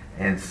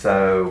 And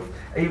so,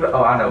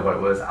 I know what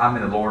it was. I'm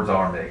in the Lord's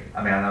Army.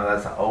 I mean, I know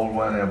that's an old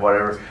one and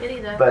whatever,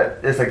 but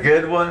it's a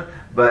good one.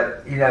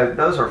 But,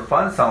 those are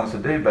fun songs to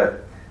do,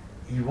 but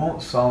you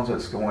want songs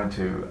that's going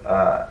to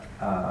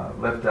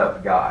lift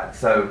up God.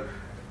 So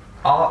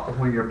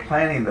when you're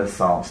planning the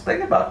songs,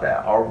 think about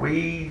that. Are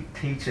we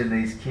teaching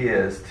these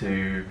kids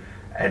to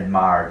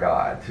admire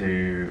God,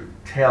 to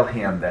tell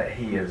Him that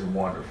He is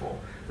wonderful?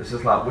 It's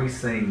just like we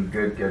sing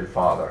Good, Good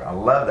Father. I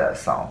love that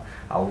song.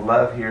 I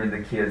love hearing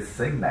the kids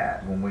sing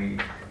that when we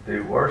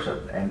do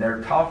worship. And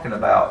they're talking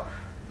about,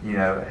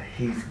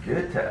 He's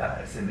good to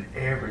us in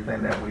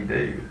everything that we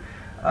do.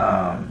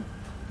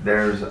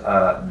 There's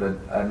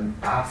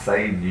I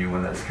Say New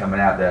one that's coming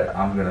out that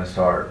I'm going to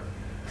start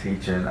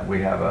teaching.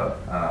 We have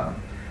a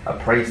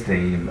praise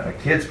team, a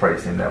kids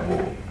praise team that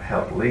will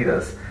help lead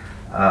us.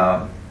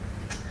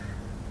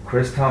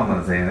 Chris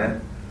Tomlin's in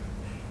it.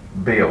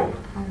 Build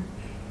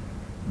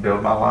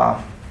My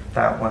Life.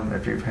 That one,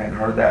 if you hadn't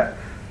heard that,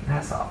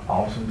 that's an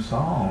awesome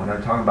song. And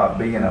they're talking about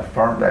being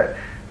that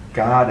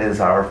God is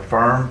our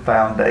firm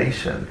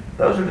foundation.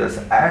 Those are just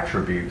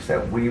attributes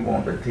that we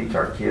want to teach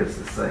our kids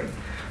to sing.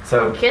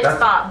 So Kids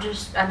Bop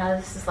just, I know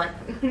this is like,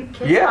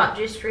 Kids Bop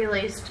just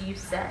released You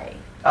Say.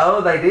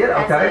 Oh, they did?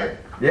 Okay.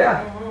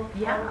 Yeah.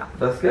 Yeah.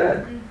 That's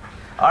good.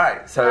 All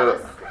right, so.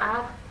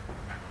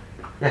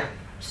 Yeah.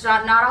 It's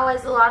not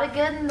always a lot of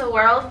good in the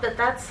world, but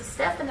that's a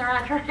step in the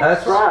right direction.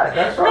 That's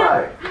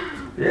right.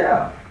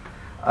 Yeah.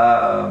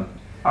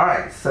 All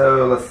right,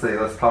 so let's see.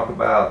 Let's talk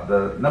about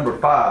the number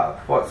 5.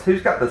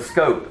 Who's got the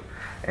scope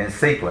and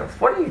sequence?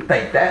 What do you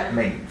think that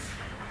means?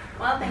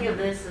 Well, I think of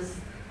this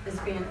as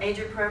being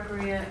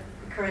age-appropriate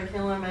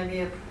curriculum,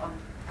 maybe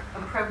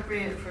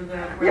appropriate for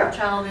where the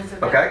child is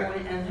at that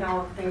point and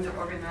how things are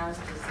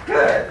organized.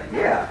 Good,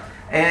 yeah.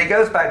 And it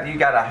goes back to you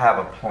got to have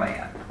a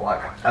plan.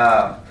 Like,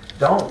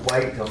 don't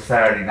wait till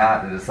Saturday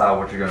night to decide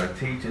what you're going to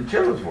teach in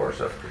children's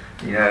worship.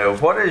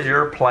 What is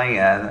your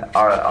plan?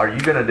 Are you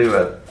going to do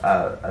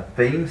a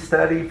theme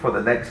study for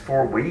the next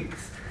 4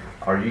 weeks?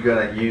 Are you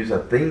going to use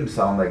a theme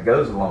song that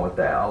goes along with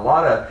that? A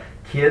lot of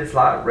kids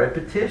like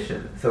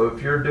repetition. So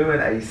if you're doing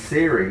a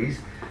series,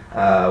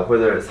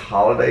 whether it's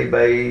holiday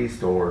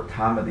based or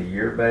time of the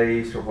year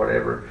based or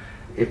whatever,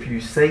 if you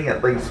sing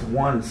at least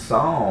one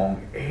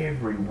song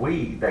every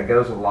week that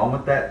goes along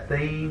with that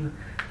theme,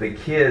 the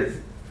kids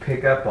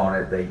pick up on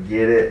it, they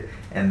get it,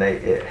 and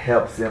it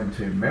helps them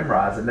to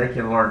memorize, and they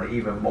can learn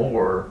even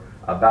more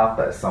about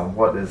that song.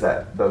 What does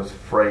those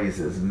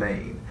phrases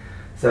mean?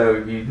 So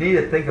you need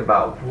to think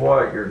about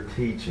what you're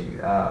teaching.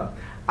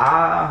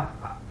 I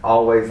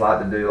always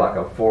like to do like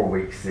a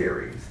 4-week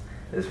series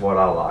is what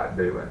I like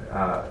doing.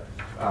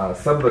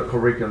 Some of the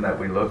curriculum that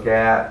we look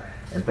at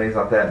and things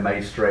like that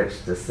may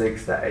stretch to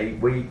 6 to 8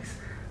 weeks.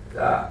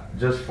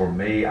 Just for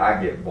me,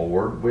 I get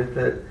bored with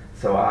it,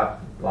 so I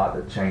like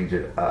to change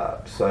it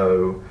up.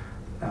 So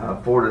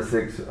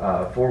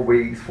 4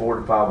 weeks, 4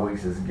 to 5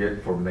 weeks is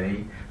good for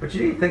me. But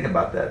you need to think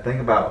about that. Think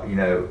about,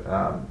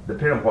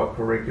 depending on what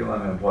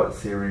curriculum and what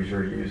series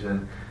you're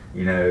using,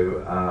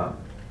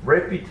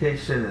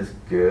 repetition is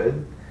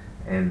good.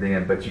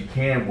 But you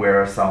can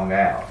wear a song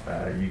out.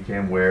 You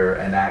can wear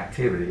an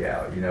activity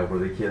out, where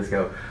the kids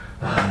go,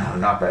 oh, no,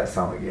 not that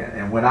song again.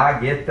 And when I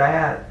get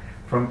that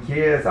from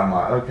kids, I'm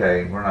like,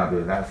 okay, we're not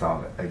doing that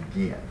song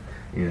again.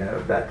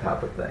 That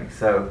type of thing.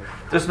 So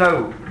just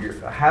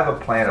have a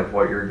plan of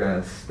what you're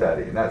going to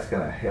study, and that's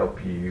going to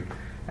help you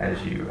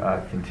as you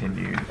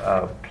continue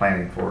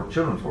planning for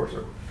children's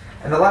worship.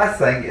 And the last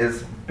thing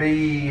is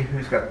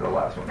who's got the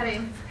last one?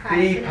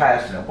 Be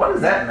passionate. What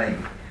does that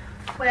mean?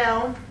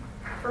 Well,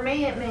 for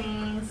me it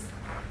means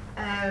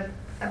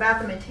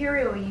about the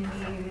material you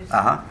use.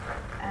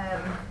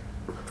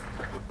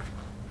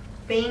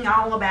 Being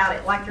all about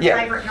it, like your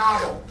favorite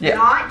novel.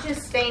 Not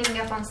just standing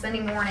up on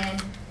Sunday morning,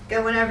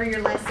 going over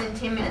your lesson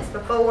 10 minutes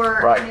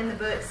before, and then the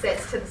book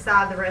sets to the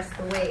side the rest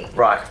of the week.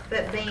 Right.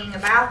 But being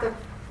about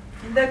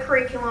the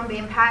curriculum,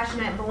 being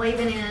passionate,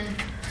 believing in,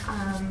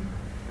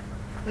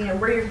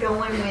 where you're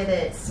going with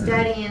it,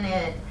 studying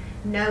it,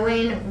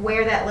 knowing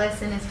where that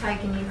lesson is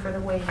taking you for the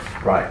week.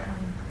 Right.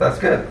 That's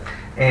good.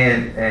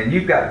 And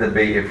you've got to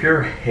be, if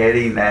you're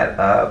heading that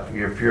up,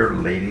 if you're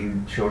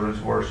leading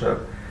children's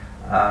worship,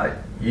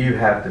 you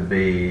have to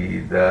be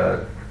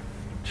the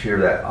cheer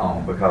that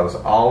on, because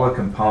all the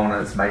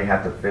components may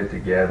have to fit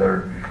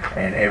together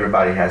and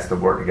everybody has to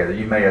work together.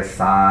 You may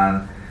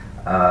assign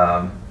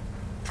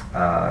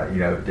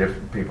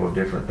different people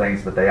different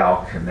things, but they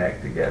all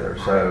connect together.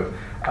 So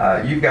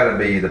you've got to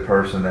be the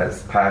person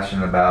that's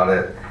passionate about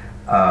it,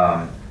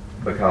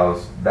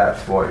 because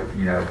that's what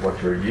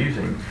you're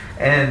using.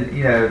 And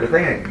the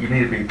thing that you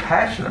need to be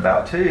passionate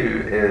about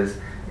too is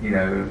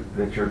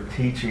that you're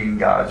teaching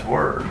God's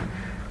word.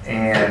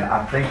 And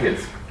I think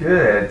it's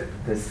good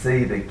to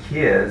see the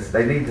kids,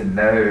 they need to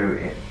know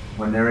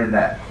when they're in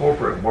that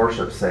corporate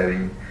worship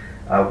setting,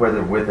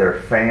 whether with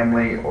their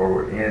family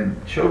or in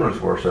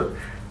children's worship,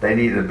 they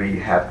need to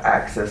have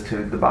access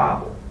to the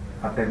Bible.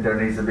 I think there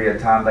needs to be a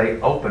time they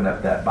open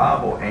up that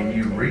Bible and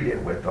you read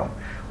it with them.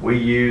 We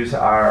use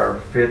our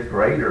 5th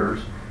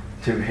graders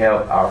to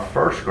help our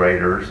 1st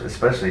graders,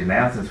 especially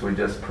now since we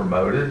just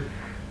promoted,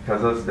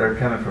 because they're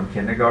coming from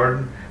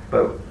kindergarten,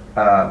 but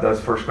those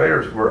 1st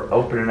graders, we're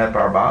opening up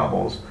our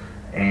Bibles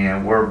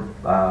and we're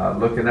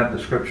looking up the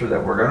scripture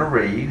that we're going to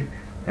read,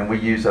 and we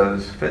use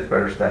those 5th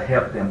graders to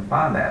help them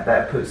find that.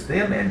 That puts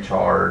them in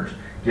charge,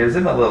 gives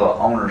them a little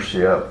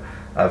ownership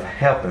of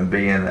helping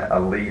being a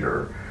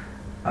leader.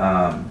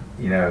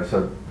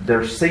 so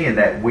they're seeing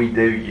that we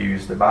do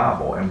use the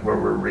Bible and where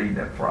we're reading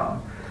it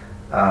from.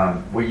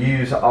 We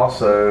use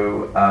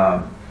also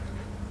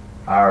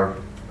our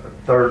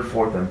 3rd,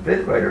 4th, and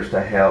 5th graders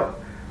to help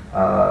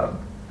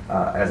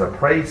as a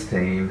praise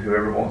team.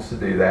 Whoever wants to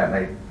do that,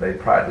 and they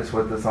practice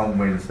with us on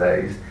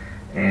Wednesdays,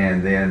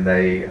 and then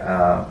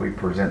we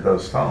present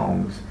those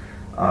songs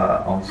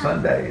on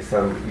Sundays.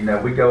 So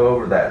we go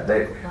over that.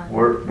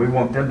 We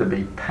want them to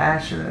be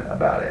passionate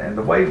about it. And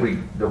the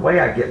way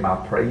I get my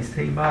praise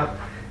team up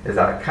is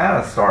I kind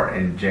of start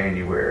in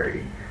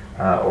January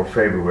or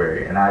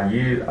February, and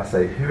I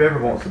say whoever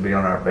wants to be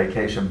on our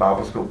Vacation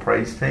Bible School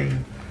praise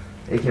team.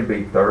 It can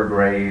be 3rd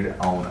grade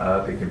on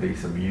up. It can be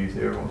some youth,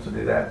 whoever wants to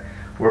do that.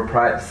 We're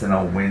practicing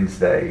on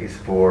Wednesdays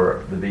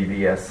for the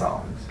VBS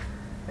songs.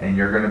 And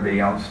you're going to be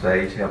on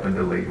stage helping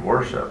to lead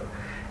worship.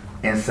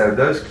 And so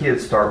those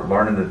kids start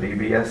learning the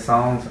VBS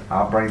songs.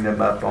 I'll bring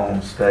them up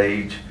on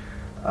stage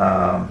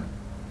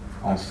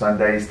on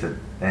Sundays,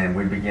 and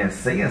we begin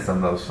singing some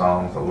of those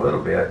songs a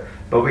little bit.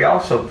 But we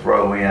also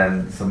throw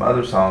in some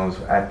other songs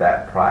at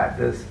that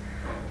practice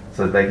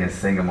so that they can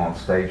sing them on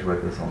stage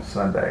with us on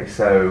Sunday.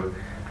 So,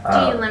 do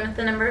you limit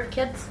the number of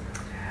kids?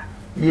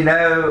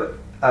 No,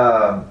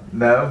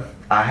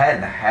 I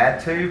hadn't had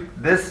to.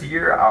 This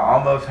year, I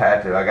almost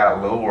had to. I got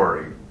a little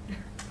worried.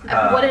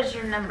 What is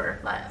your number?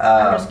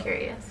 I'm just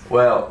curious.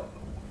 Well,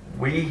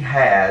 we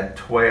had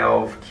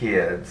 12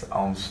 kids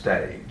on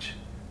stage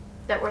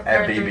that were 3rd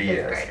at and 5th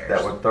VBS graders.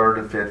 that were 3rd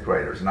and 5th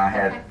graders, and I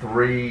had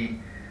 3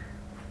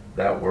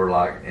 that were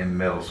like in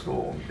middle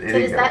school. So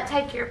does that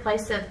take your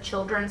place of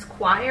children's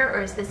choir,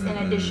 or is this in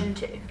addition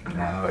to?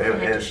 No,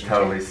 it's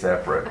totally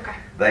separate. Okay.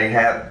 They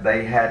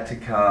had to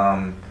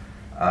come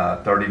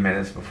 30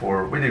 minutes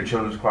before. We do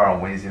children's choir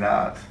on Wednesday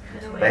nights.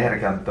 They had to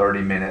come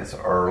 30 minutes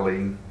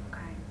early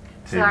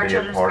to so our be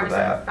a part of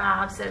that. At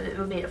 5, so it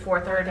would be at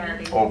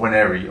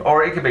 4:30.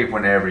 Or it could be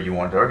whenever you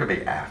want to, or it could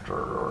be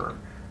after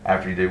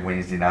you do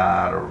Wednesday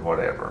night or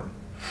whatever.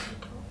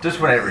 Just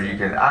whenever you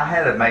can. I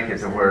had to make it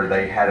to where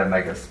they had to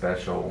make a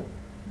special,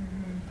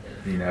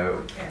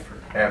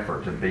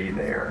 effort to be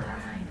there.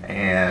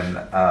 And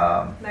that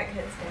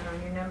cuts down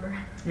on your number.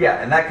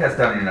 Yeah, and that cuts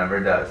down your number,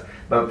 it does.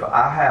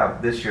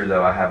 But this year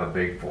though, I have a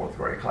big 4th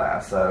grade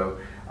class, so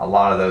a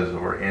lot of those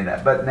were in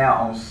that. But now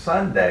on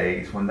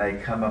Sundays, when they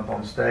come up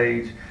on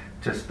stage,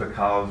 just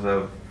because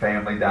of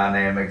family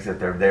dynamics, that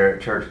they're there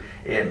at church,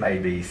 it may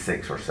be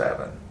 6 or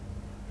 7.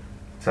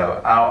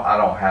 So I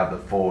don't have the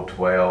full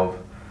 12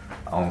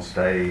 on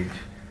stage.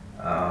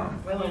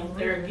 Well, and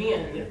there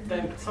again,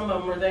 some of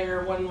them were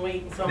there one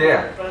week, and some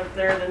were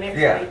there the next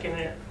week, and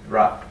it.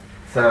 Right.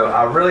 So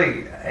I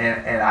really,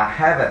 and I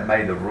haven't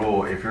made the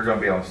rule, if you're going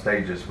to be on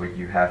stage this week,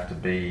 you have to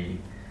be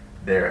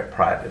there at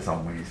practice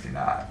on Wednesday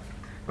night.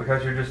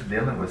 Because you're just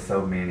dealing with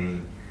so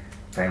many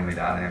family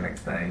dynamic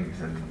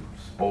things and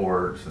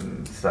sports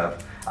and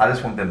stuff. I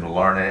just want them to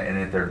learn it, and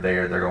if they're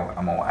there,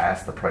 I'm going to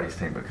ask the praise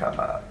team to come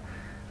up.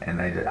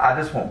 And I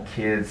just want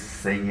kids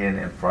singing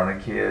in front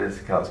of kids,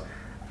 because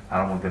I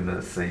don't want them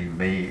to see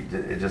me.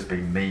 It just be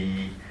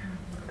me.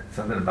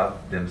 Something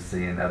about them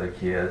seeing other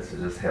kids, it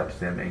just helps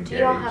them engage. Do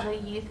you all have a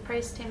youth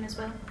praise team as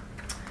well?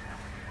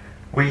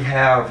 We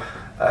have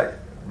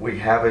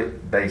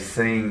it. They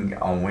sing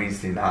on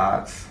Wednesday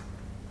nights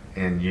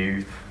in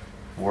youth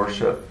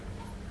worship,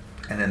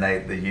 and then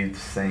the youth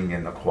sing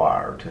in the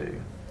choir too.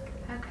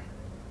 Okay.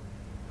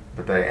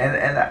 But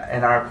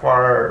and our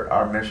choir,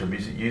 our Ministry of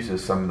Music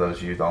uses some of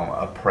those youth on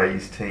a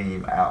praise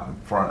team out in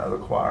front of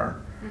the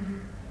choir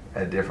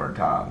at different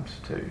times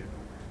too.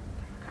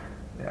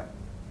 Yeah.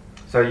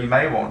 So you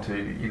may want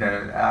to,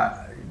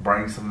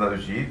 bring some of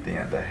those youth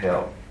in to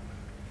help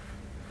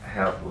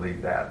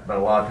lead that. But a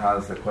lot of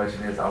times the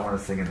question is, I want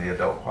to sing in the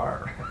adult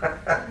choir.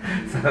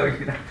 So,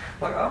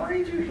 I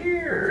need you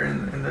here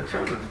in the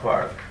children's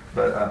choir,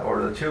 but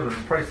or the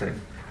children's praise team.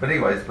 But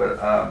anyways,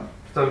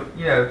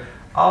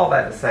 all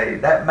that to say,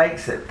 that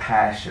makes it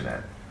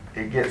passionate.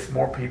 It gets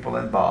more people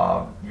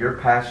involved. You're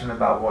passionate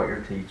about what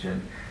you're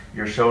teaching.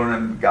 You're showing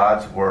them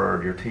God's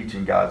Word. You're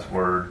teaching God's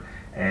Word.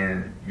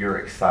 And you're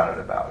excited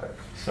about it.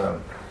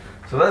 So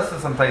that's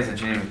just some things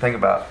that you need to think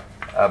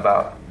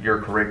about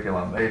your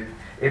curriculum.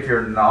 If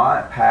you're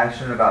not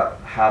passionate about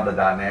how the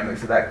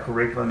dynamics of that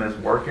curriculum is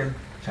working,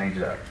 change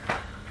it up.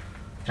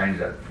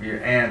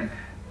 And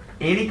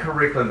any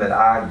curriculum that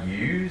I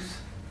use,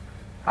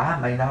 I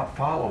may not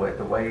follow it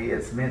the way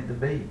it's meant to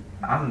be.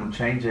 I'm going to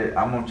change it.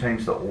 I'm going to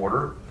change the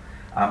order.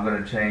 I'm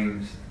going to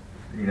change,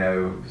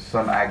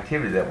 some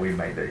activity that we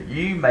may do.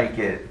 You make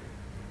it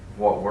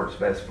what works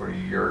best for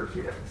your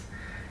kids.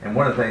 And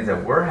one of the things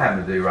that we're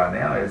having to do right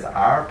now is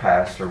our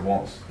pastor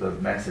wants the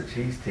message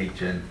he's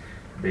teaching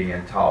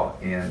being taught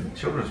in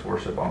children's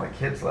worship on a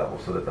kids level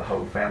so that the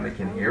whole family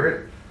can hear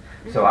it.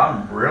 So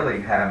I'm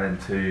really having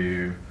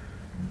to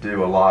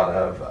do a lot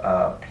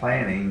of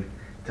planning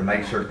to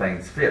make sure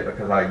things fit,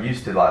 because I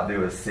used to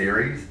do a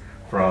series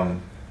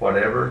from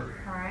whatever,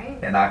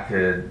 and I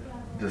could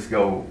just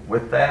go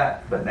with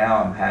that, but now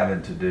I'm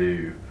having to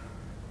do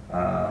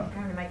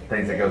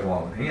things that goes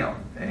along with him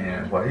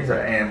and what he's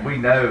and we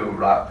know,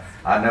 like,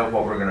 I know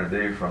what we're going to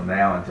do from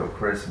now until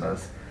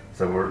Christmas,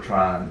 so we're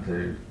trying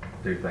to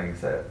do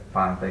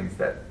find things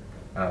that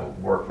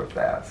work with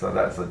that. So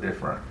that's a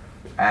different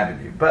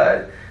avenue.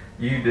 But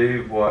you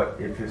do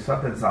if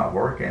something's not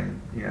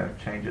working,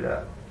 change it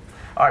up.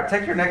 All right,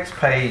 take your next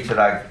page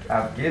that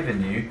I've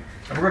given you,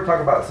 and we're going to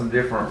talk about some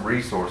different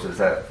resources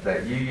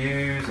that you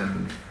use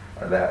and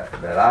that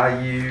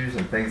I use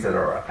and things that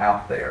are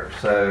out there.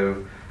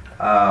 So,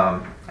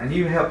 and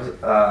you help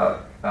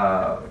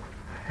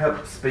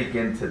speak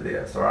into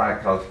this, all right?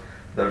 Because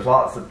there's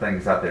lots of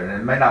things out there,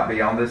 and it may not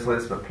be on this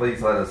list, but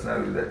please let us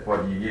know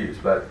what you use.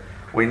 But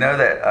we know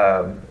that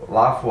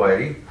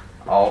Lifeway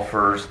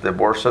offers the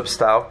worship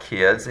style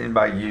kids.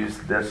 Anybody use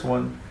this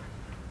one?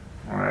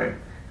 All right.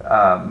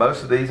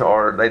 Most of these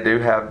they do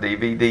have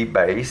DVD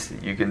base.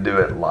 You can do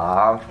it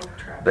live.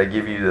 They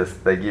give you this.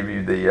 They give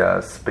you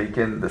the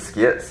speaking, the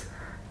skits.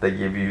 They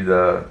give you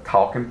the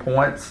talking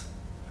points.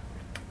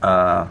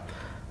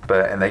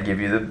 And they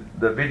give you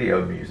the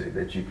video music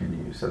that you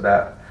can use. So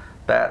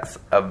that's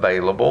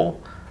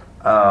available.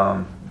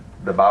 The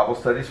Bible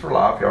Studies for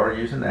Life. You are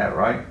using that,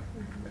 right?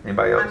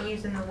 Anybody else? I'm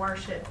using the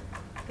worship.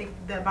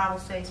 The Bible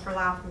Studies for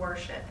Life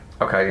worship.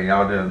 Okay, are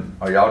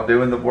y'all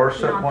doing the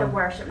worship one? Not the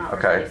worship, not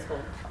for Sunday school.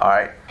 All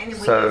right. And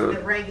then we use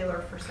the regular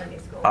for Sunday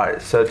school. All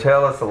right, so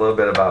tell us a little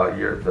bit about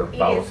the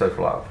Bible Studies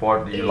for Life.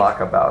 What do you like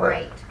about it?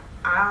 Great.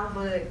 I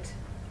looked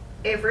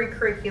every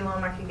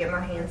curriculum I could get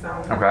my hands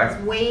on. Okay.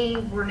 Because we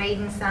were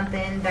needing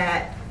something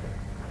that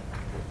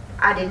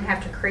I didn't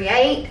have to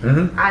create.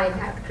 Mm-hmm. I didn't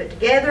have to put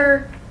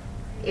together.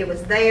 It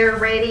was there,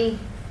 ready.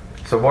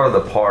 So what are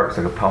the parts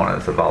and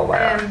components of all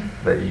that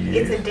you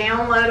use? It's a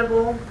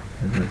downloadable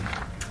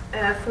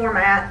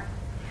format.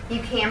 You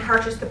can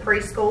purchase the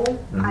preschool.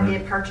 Mm-hmm. I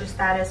did purchase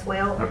that as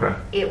well. Okay.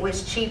 It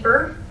was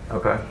cheaper.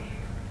 Okay.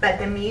 But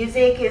the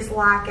music is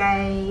like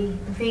a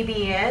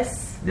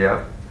VBS.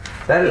 Yeah.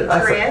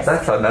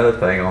 That's another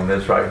thing on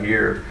this right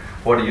here.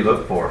 What do you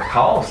look for?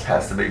 Cost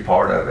has to be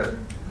part of it.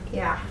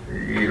 Yeah.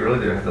 You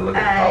really do have to look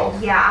at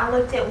cost. Yeah, I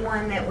looked at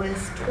one that was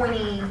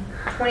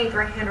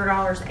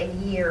 $2,300 a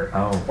year.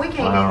 Oh, we can't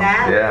do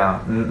that. Yeah.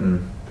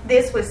 Mm-mm.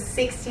 This was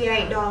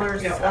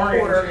 $68 a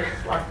quarter.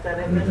 Like that,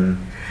 isn't it?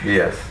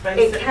 Yes.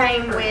 It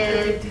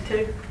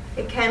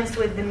comes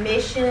with the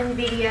mission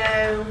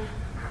video.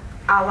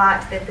 I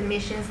liked that the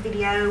missions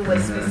video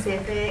was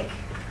specific.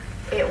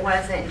 It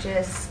wasn't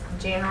just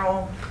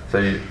general. So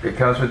it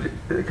comes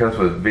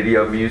with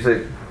video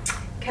music.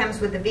 Comes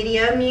with the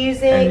video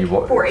music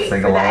for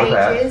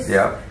the ages.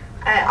 Yeah.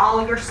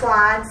 All your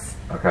slides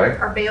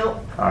are built.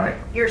 All right.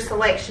 Your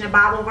selection of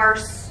Bible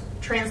verse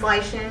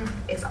translation,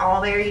 it's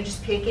all there. You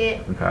just pick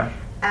it. Okay.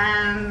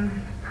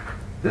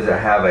 Does it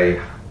have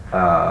a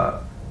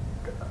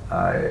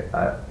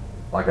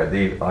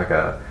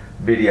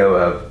video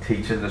of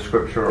teaching the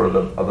scripture or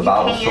the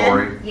Bible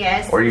story?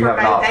 Yes. Or you for have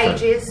an both option.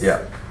 Ages.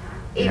 Yeah.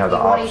 If you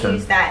want to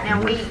use that. Now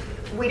we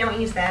don't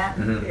use that.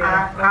 Mm-hmm.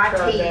 Yeah, I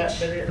teach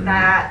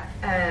that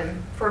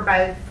for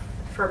both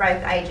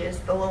ages.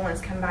 The little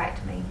ones come back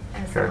to me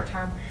in the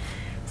summertime.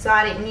 So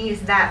I didn't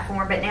use that for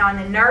them. But now in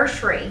the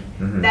nursery,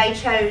 they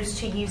chose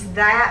to use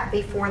that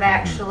before they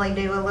actually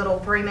do a little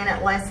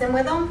 3-minute lesson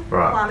with them.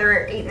 Right. While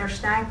they're eating their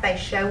snack, they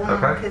show them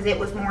because it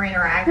was more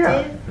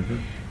interactive.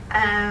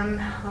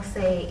 Yeah. Let's see.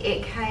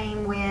 It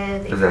came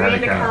with, if you're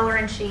into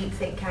coloring sheets,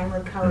 it came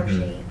with color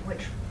sheet,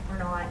 which we're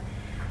not.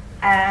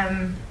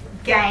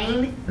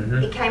 Game.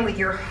 It came with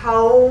your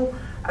whole.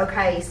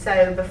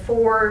 So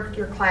before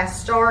your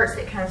class starts,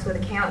 it comes with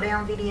a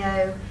countdown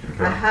video,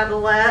 a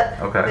huddle up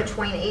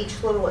between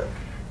each little.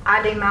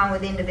 I do mine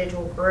with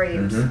individual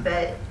groups,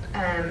 but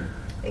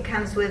it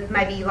comes with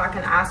maybe like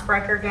an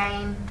icebreaker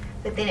game,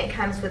 but then it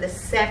comes with a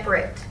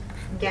separate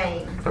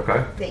game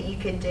that you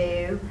could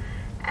do.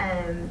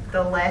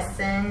 The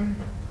lesson.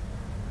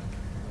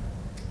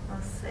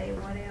 Let's see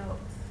what else.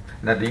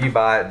 Now, do you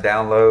buy it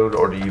download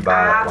or do you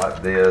buy it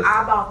like this?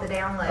 I bought the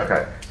download.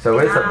 Okay, so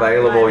it's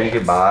available. You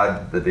can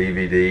buy the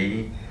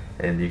DVD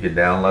and you can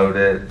download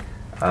it,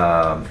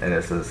 and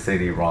it's a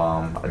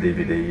CD-ROM, a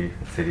DVD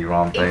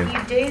CD-ROM thing.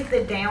 If you do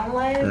the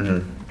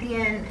download,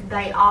 then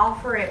they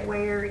offer it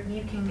where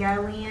you can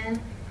go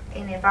in,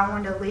 and if I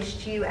wanted to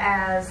list you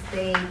as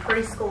the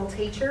preschool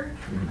teacher,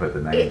 you can put the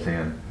names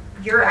in.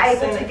 You're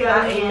able to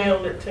go in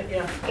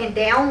and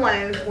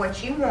download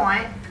what you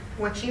want,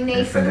 what you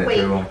need for the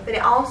week, but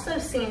it also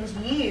sends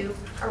you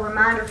a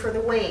reminder for the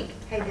week.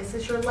 Hey, this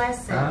is your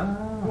lesson,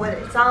 what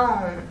it's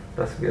on.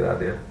 That's a good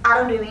idea. I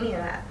don't do any of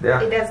that.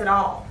 Yeah. It does it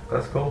all.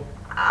 That's cool.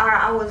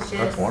 I was just.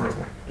 That's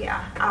wonderful.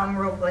 Yeah, I'm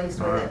real pleased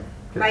with it.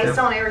 Good Based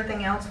deal. on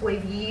everything else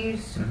we've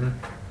used,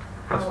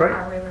 that's great.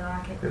 I really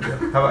like it. Good deal.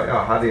 How about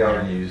y'all? How do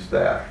y'all use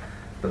that?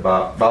 The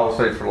Bible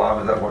Studies for Life,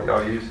 is that what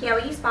y'all use? Yeah,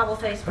 we use Bible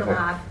Studies for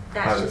Life.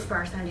 That's just for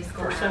our Sunday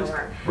school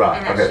hour. Right,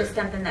 and that's just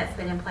something that's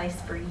been in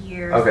place for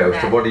years. Okay,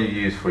 so what do you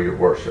use for your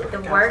worship? The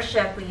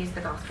worship, we use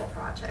the Gospel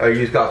Project. Oh,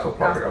 you use Gospel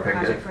Project. Okay,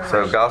 good.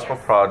 So Gospel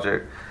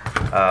Project,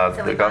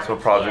 the Gospel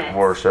Project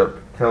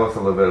worship tell us a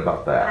little bit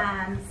about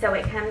that. So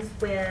it comes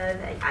with,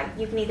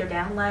 you can either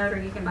download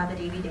or you can buy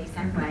the DVD,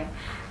 same way.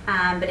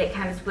 But it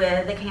comes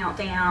with the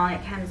countdown.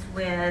 It comes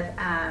with,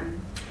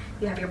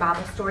 you have your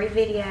Bible story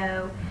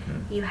video.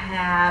 You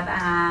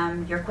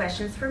have your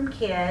questions from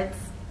kids.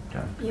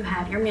 Okay. You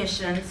have your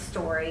mission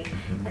story,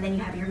 and then you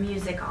have your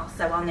music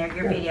also on there,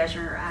 your videos,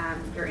 your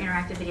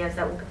interactive videos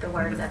that will put the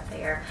words up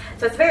there.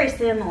 So it's very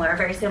similar,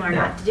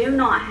 Yeah. I do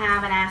not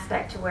have an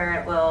aspect to where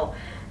it will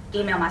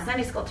email my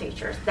Sunday school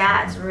teachers.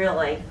 That sounds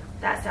really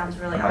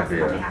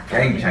awesome.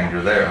 Game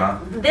changer there, huh?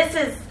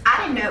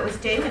 I didn't know it was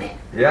doing it.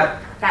 Yeah.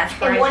 That's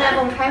and one of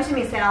them came to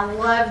me and said, I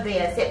love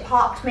this. It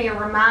popped me a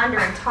reminder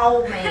and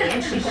told me,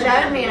 and she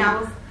showed me, and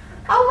I was,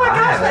 oh my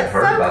gosh, that's so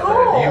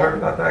cool. That. You heard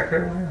about that,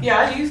 Carolyn? Yeah,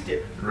 I used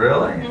it.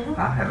 Really?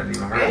 I haven't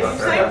even heard about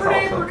that.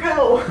 That's super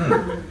cool.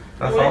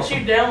 That's Once awesome.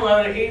 you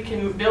download it, you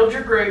can build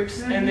your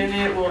groups, and then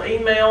it will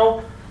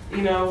email,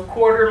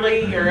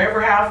 quarterly or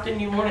ever how often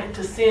you want it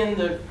to send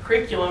the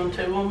curriculum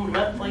to them,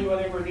 monthly,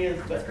 whatever it is.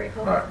 But that's pretty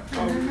cool. Right.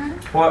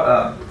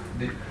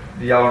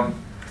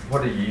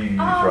 What do you use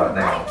right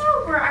now? Right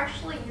now, we're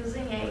actually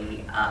using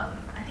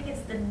I think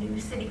it's the New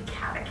City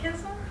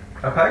Catechism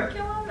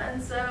curriculum,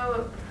 and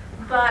so.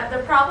 But the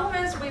problem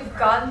is we've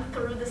gone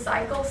through the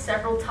cycle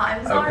several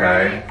times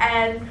already,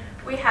 and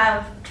we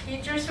have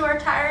teachers who are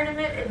tired of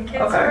it and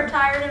kids who are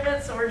tired of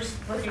it, so we're just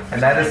looking for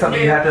and that is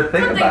something you have to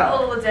think about.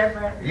 Something a little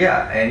different.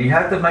 Yeah, and you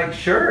have to make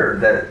sure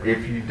that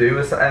if you do,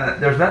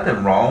 and there's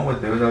nothing wrong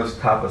with doing those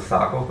type of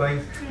cycle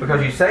things,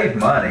 because you save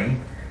money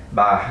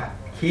by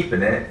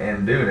keeping it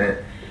and doing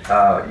it.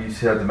 You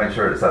just have to make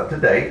sure it's up to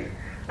date.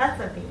 That's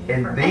a big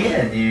And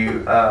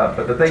then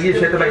but the thing is,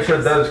 you have to make sure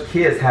those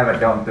kids haven't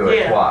gone through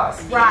it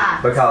twice. Right.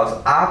 Because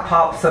I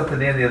popped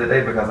something in the other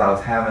day because I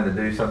was having to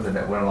do something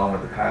that went along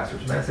with the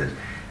pastor's message.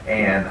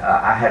 And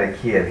I had a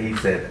kid, he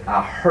said,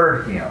 I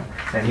heard him.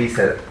 And he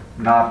said,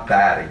 not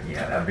that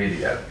again, a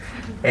video.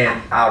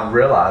 And I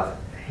realized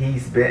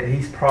he's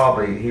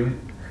probably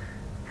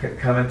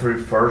coming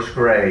through first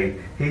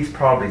grade, he's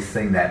probably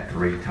seen that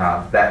 3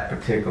 times, that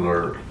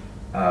particular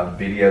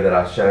video that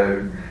I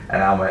showed,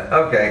 and I went,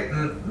 okay,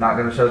 not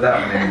going to show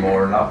that one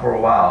anymore, not for a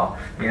while,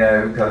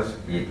 because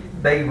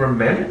they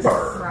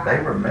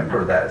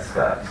remember that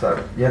stuff.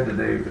 So you have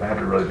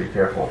to really be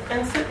careful.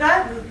 And so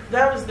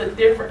that was the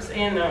difference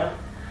in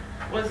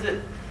was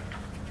it?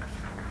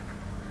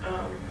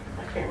 I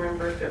can't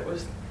remember if it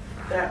was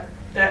that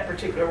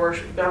particular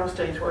worship, Bible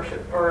studies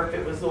worship, or if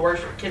it was the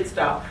worship kid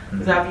style,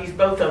 because I've used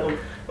both of them.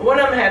 But one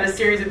of them had a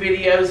series of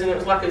videos, and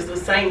it was the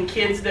same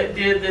kids that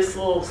did this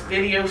little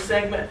video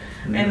segment,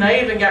 and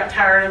they even got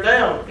tired of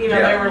them.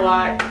 They were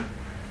like,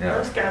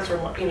 those guys were,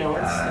 it's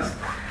just.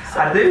 So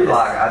I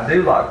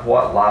do like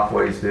what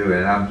Lifeway's doing,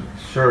 and I'm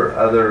sure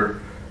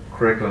other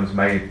curriculums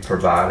may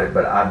provide it,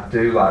 but I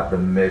do like the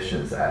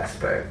missions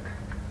aspect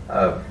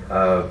of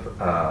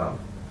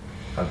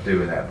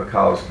doing that,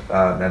 because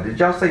now, did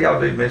y'all say y'all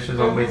do missions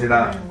on Wednesday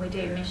night? We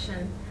do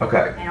mission.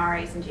 Okay. And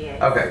RAs and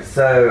GAs. Okay,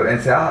 so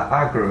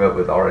I grew up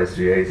with RAs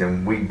and GAs,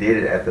 and we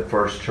did it at the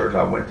first church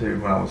I went to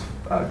when I was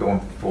going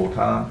full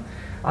time.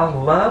 I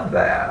love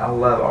that. I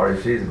love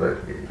RAs and GAs,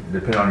 but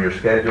depending on your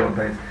schedule and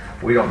things,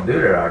 we don't do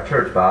it at our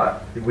church.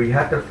 But we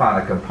have to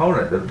find a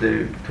component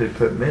to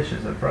put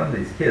missions in front of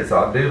these kids.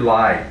 So I do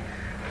like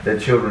the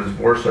children's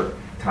worship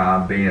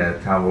time being a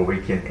time where we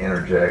can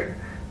interject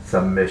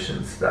some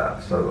mission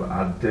stuff. So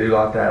I do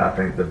like that. I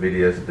think the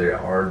videos that they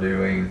are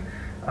doing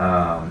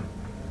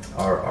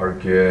are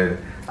good.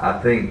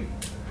 I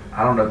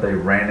don't know if they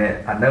ran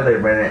it. I know they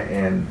ran it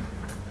in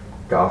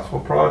Gospel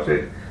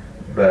Project,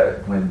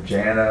 but when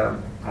Jana,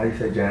 how do you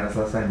say Jana's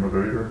last name?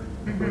 Magruder?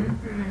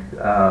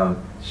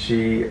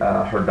 She,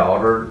 her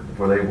daughter,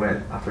 where they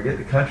went, I forget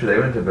the country they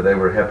went to, but they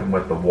were helping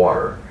with the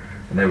water,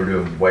 and they were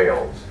doing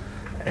wells,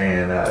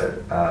 and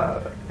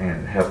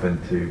helping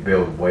to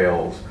build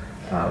wells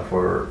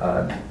for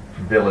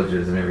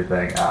villages and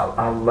everything.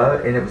 I love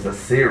it, and it was a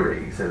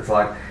series. It was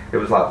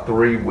like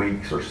 3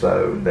 weeks or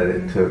so that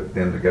it took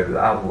them to go through.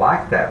 I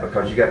like that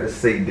because you got to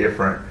see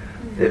different.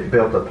 It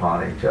built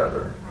upon each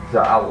other. So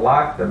I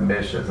like the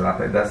missions, and I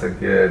think that's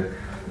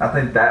I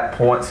think that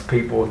points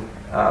people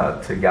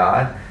to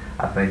God.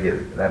 I think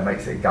that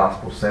makes it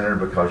gospel centered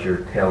because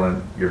you're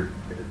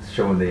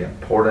showing the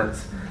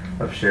importance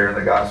of sharing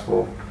the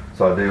gospel.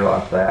 So I do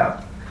like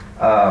that.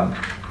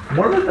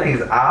 One of the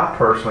things I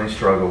personally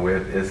struggle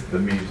with is the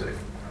music,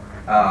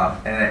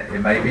 and it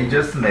may be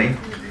just me.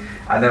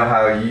 I know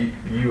how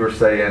you were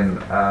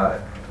saying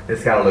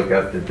it's got to look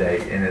up to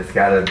date, and it's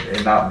got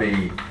to not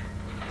be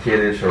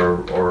kiddish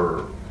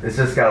or it's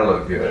just got to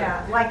look good.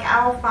 Yeah, like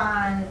I'll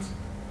find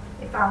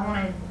if I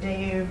want to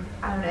do,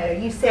 I don't know.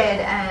 You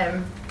said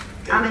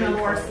I'm in the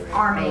Lord's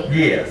Army.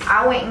 Yes.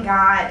 I went and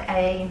got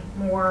a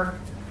more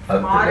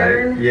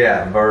modern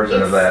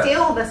version of that. It's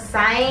still the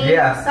same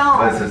song.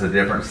 But this is a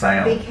different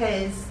sound.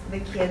 Because the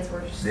kids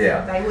were just,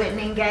 they wouldn't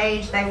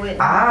engage, they wouldn't.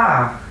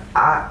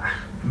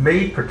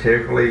 Me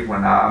particularly,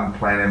 when I'm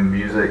playing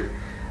music,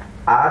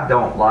 I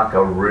don't like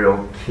a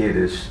real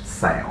kiddish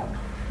sound.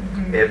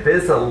 If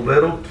it's a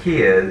little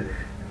kid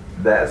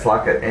that's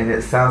like and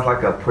it sounds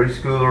like a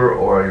preschooler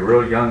or a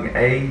real young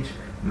age,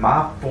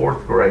 my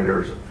 4th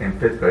graders and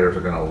 5th graders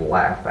are going to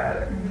laugh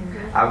at it.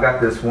 I've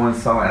got this one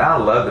song, and I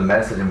love the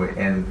message,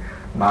 and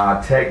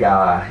my tech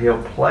guy,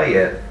 he'll play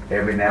it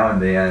every now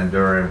and then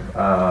during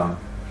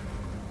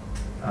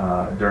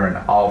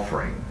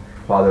offering,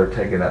 while they're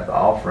taking up the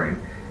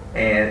offering.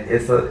 And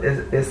it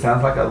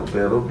sounds like a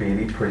little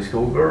bitty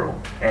preschool girl.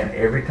 And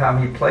every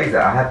time he plays it,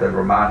 I have to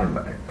remind him,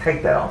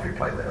 take that off your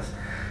playlist.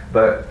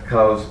 But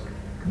because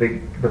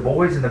the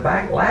boys in the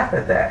back laugh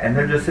at that, and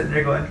they're just sitting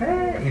there going,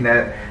 hey, you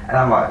know, and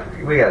I'm like,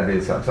 we got to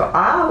do something. So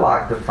I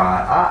like to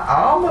find,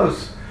 I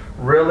almost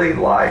really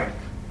like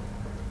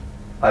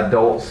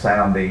adult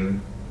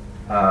sounding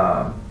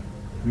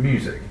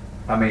music.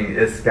 I mean,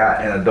 it's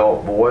got an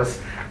adult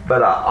voice,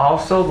 but I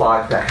also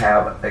like to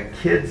have a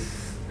kids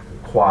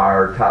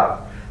choir type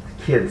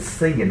kids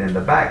singing in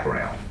the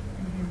background.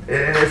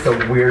 And it's a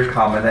weird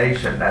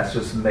combination. That's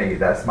just me.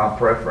 That's my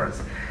preference.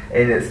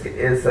 And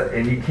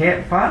and you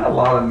can't find a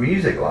lot of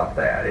music like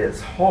that.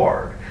 It's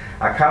hard.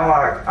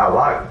 I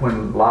like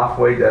when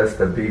Lifeway does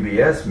the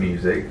VBS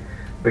music,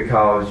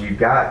 because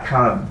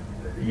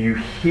you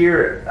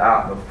hear it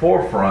out in the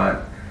forefront,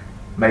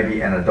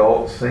 maybe an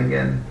adult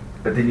singing,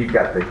 but then you've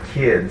got the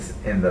kids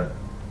in the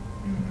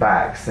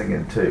back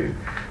singing too.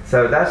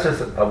 So that's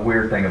just a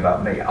weird thing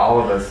about me. All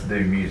of us do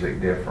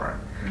music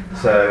different.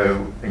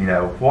 So, you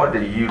know, what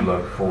do you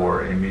look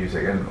for in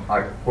music? And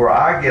like where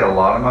I get a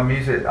lot of my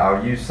music,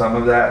 I'll use some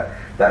of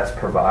that's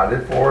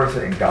provided for us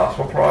in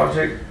Gospel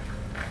Project,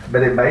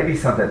 but it may be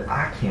something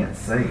I can't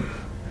sing.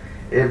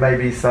 It may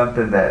be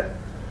something that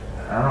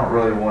I don't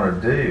really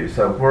want to do.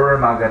 So where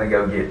am I going to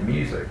go get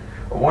music?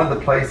 Well, one of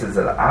the places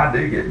that I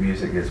do get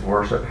music is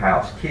Worship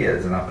House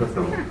Kids, and I put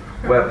the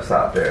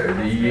website there.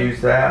 Do you use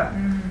that?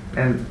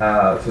 And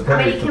so tell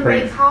me it can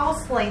be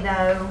costly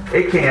though.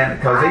 It can,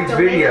 because each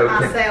video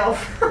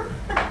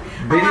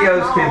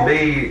videos can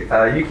be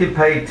you can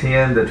pay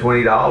 $10 to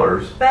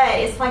 $20. But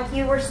it's like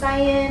you were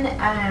saying,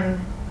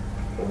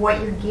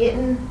 what you're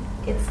getting,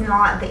 it's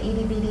not the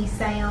itty bitty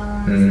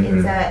sounds.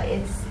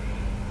 It's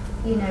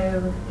you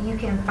know, you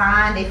can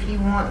find, if you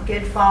want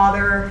Good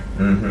Father,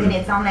 then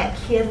it's on that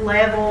kid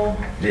level.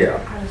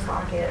 Yeah. I just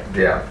like it.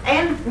 Yeah.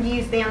 And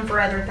use them for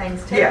other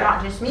things too,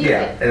 not just music.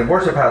 Yeah, and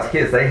Worship House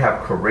Kids, they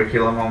have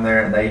curriculum on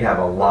there, and they have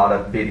a lot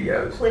of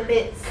videos.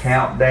 Clip-its.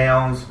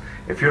 Countdowns.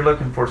 If you're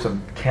looking for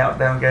some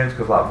countdown games,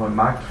 because like when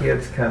my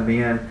kids come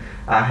in,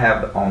 I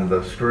have on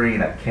the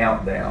screen a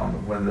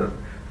countdown.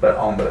 But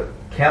on the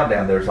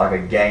countdown, there's like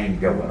a game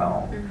going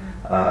on.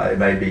 It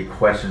may be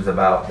questions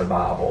about the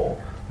Bible,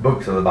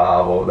 books of the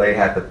Bible. They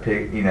have to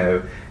pick, you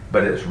know,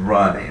 but it's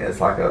running. It's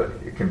like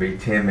it can be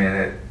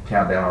 10-minute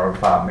countdown or a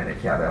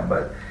 5-minute countdown.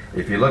 But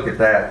if you look at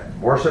that,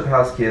 Worship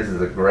House Kids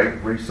is a great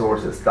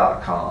resource. It's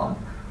 .com,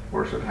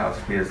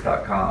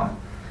 worshiphousekids.com.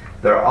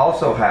 They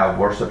also have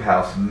Worship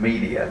House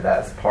Media.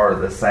 That's part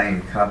of the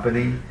same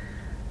company.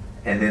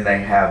 And then they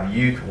have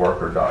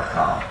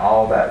youthworker.com.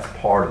 All that's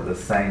part of the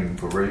same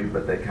group,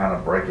 but they kind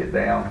of break it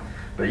down.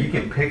 But you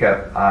can pick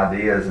up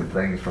ideas and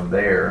things from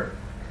there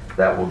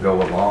that will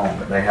go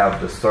along. They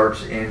have the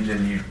search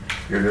engine.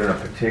 You're doing a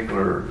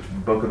particular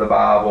book of the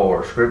Bible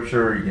or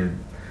scripture, you can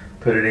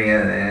put it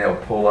in and it'll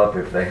pull up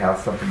if they have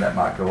something that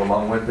might go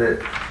along with it.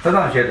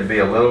 Sometimes you have to be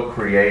a little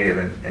creative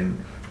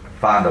and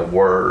find a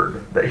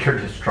word that you're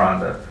just trying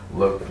to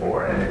look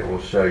for, and it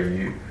will show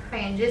you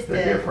just the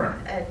different.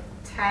 A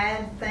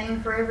tad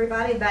thing for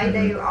everybody. They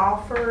do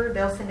offer,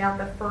 they'll send out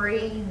the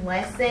free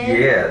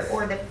lesson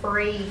or the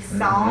free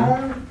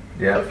song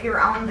if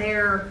you're on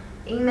their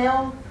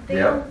email deal.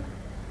 Yep.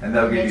 And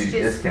they'll give you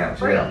discounts.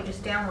 Free. You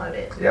just download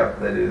it.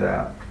 Yep, they do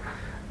that.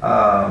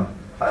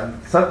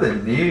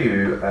 Something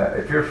new,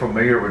 if you're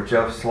familiar with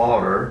Jeff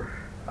Slaughter,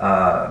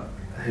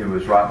 who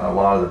was writing a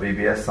lot of the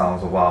VBS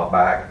songs a while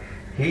back,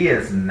 he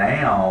is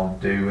now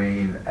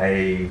doing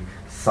a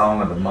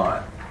Song of the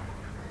Month.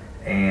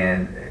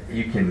 And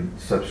you can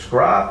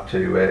subscribe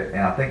to it,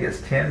 and I think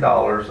it's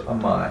 $10 a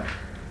month.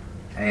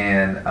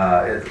 And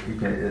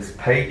it's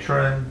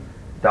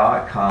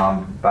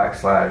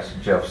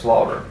patreon.com/Jeff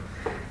Slaughter.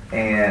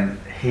 And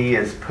he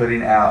is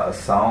putting out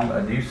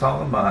a new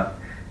song a month.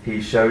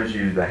 He shows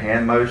you the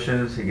hand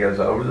motions. He goes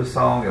over the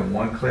song in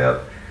one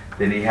clip.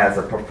 Then he has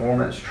a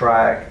performance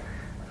track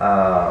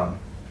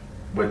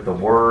with the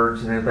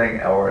words and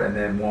everything, and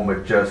then one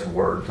with just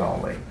words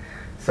only.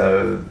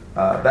 So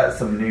that's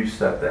some new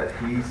stuff that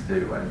he's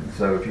doing.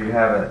 So if you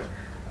haven't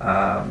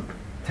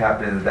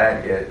tapped into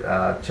that yet,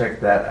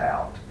 check that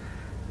out.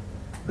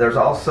 There's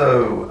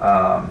also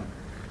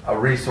a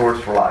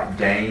resource for like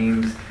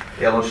games,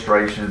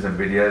 illustrations, and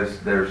videos.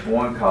 There's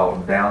one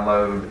called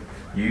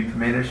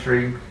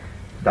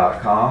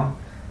DownloadYouthMinistry.com.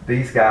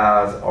 These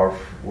guys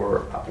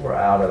were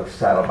out of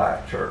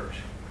Saddleback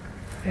Church,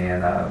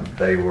 and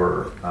they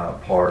were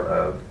part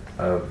of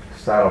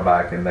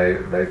Saddleback, and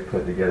they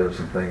put together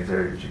some things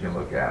there that you can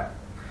look at.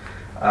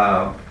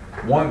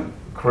 One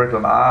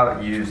curriculum I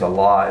use a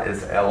lot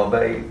is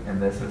Elevate,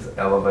 and this is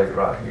Elevate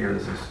right here.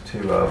 This is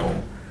two of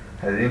them.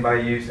 Has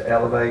anybody used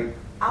Elevate?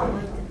 I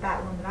looked at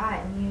that one, but I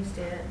hadn't used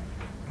it.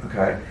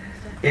 Okay.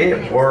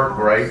 It worked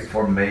great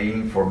for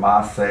me, for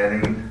my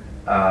setting.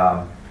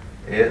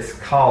 It's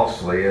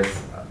costly.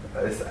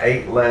 It's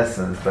 8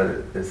 lessons, but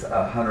it's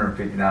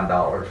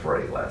 $159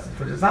 for 8 lessons,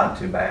 which is not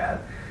too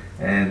bad.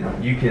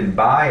 And you can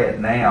buy it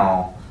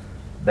now.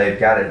 They've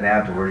got it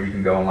now to where you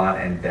can go online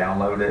and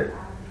download it.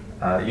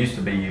 It used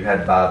to be you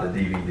had to buy the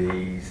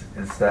DVDs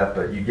and stuff,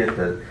 but you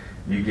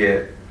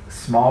get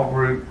small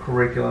group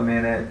curriculum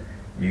in it.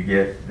 You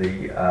get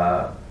they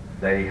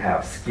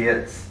have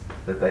skits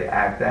that they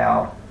act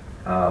out,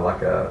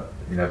 like a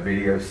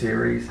video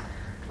series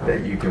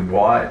that you can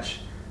watch.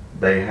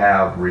 They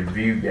have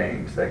review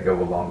games that go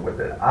along with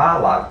it. I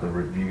like the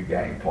review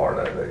game part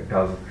of it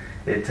because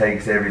it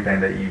takes everything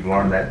that you've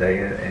learned that day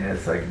and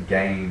it's a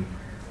game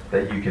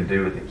that you can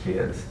do with the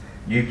kids.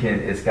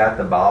 It's got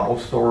the Bible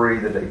story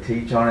that they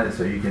teach on it,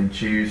 so you can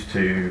choose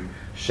to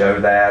show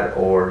that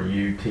or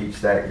you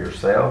teach that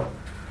yourself.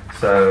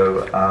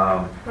 So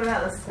what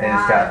about the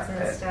slides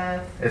and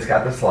stuff? It's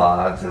got the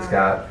slides. It's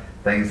got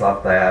things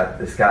like that.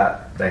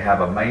 They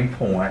have a main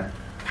point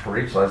for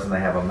each lesson. They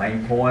have a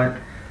main point,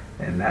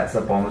 and that's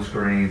up on the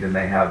screen. Then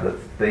they have the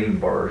theme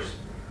verse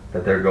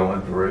that they're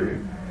going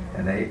through,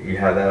 and you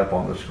have that up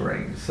on the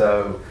screen.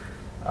 So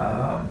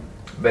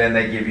then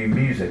they give you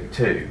music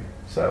too.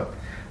 So.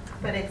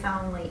 But it's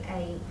only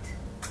 8.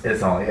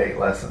 It's only 8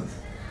 lessons.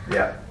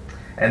 Yeah,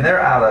 and they're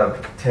out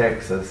of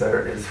Texas.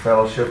 It's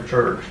Fellowship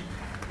Church.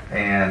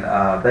 And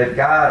they've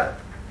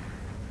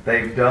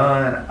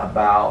done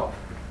about,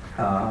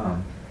 I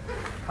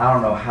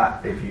don't know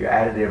if you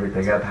added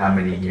everything up how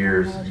many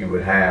years you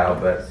would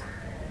have, but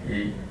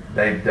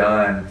they've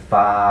done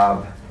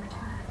 5,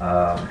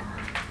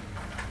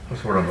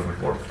 what's the word I'm looking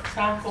for?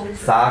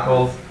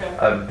 Cycles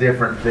of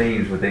different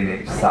themes within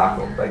each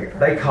cycle.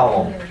 They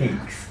call them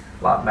peaks,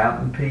 like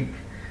Mountain Peak.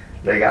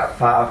 They got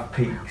 5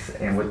 peaks,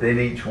 and within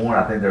each one,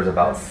 I think there's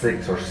about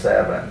 6 or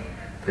 7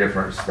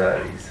 different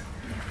studies.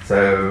 So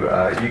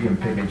you can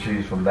pick and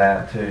choose from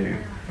that too.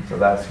 So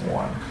that's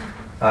one.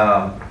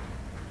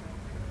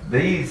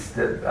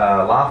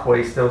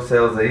 Lifeway still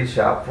sells these.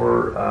 Shop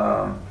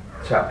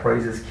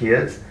Praises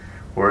Kids,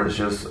 where it's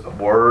just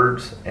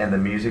words and the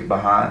music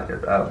behind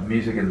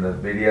music in the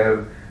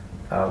video,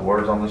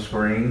 words on the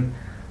screen.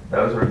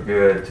 Those are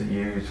good to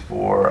use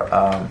for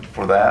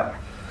that.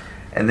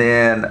 And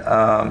then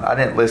I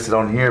didn't list it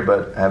on here,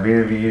 but have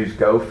any of you used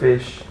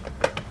GoFish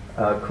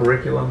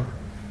curriculum?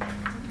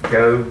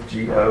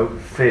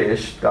 GoFish.com.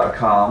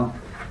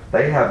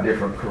 They have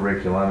different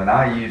curriculum, and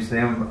I use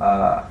them.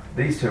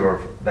 These two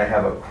they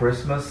have a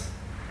Christmas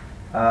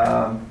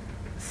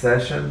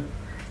session,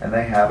 and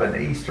they have an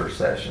Easter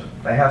session.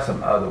 They have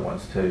some other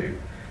ones too,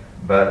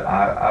 but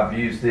I've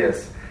used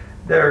this.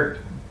 Their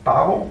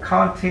Bible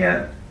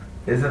content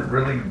isn't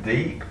really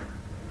deep,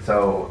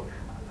 so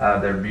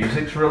their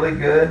music's really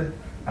good.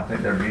 I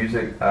think their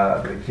music,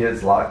 the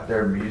kids like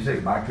their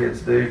music. My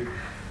kids do.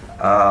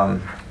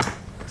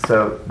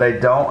 So they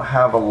don't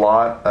have a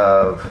lot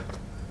of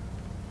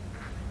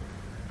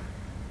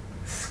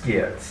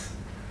skits.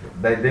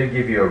 They do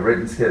give you a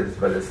written skit,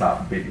 but it's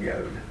not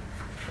videoed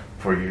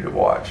for you to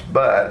watch.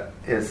 But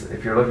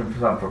if you're looking for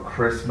something for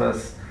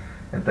Christmas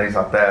and things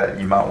like that,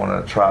 you might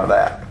want to try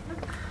that.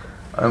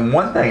 And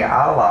one thing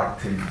I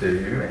like to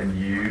do and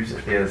use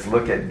is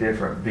look at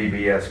different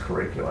VBS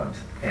curriculums.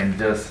 And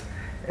just,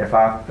 if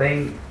I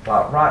think,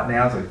 like right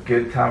now is a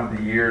good time of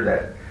the year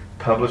that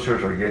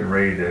publishers are getting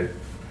ready to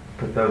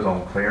put those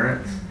on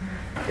clearance.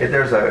 If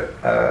there's a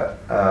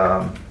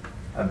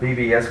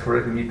VBS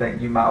curriculum you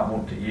think you might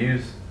want to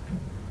use,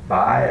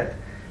 buy it.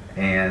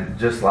 And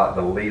just like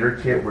the leader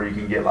kit where you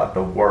can get like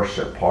the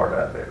worship part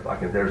of it.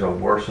 Like if there's a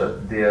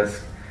worship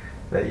disc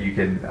that you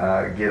can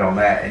get on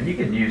that, and you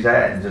can use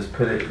that and just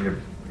put it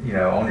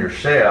on your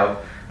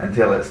shelf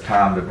until it's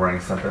time to bring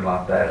something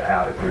like that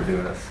out if you're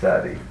doing a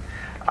study.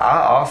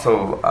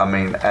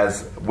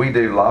 As we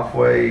do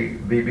Lifeway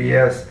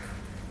VBS,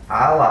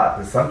 I like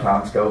to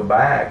sometimes go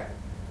back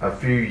a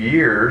few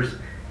years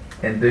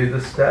and do the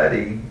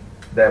study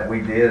that we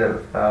did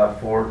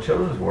for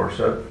children's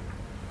worship.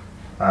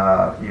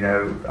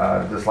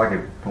 Just like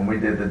when we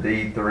did the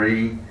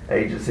D3,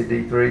 Agency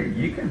D3,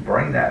 you can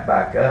bring that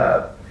back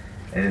up,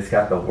 and it's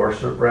got the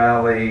worship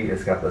rally,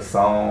 it's got the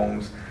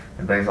songs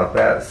and things like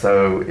that.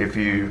 So if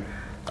you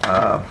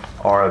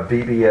are a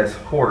VBS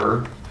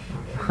hoarder,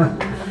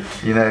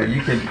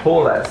 you can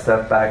pull that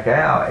stuff back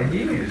out and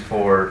use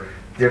for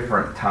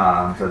different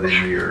times of the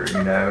year,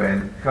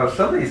 and because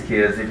some of these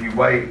kids, if you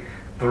wait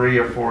 3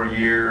 or 4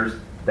 years,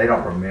 they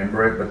don't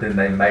remember it, but then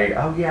they may,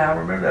 I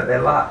remember that. They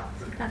like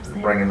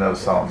bringing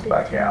those songs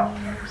back out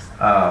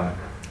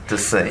to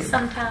sing.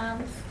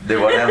 Sometimes.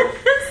 Do what now?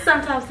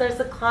 Sometimes there's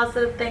a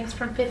closet of things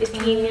from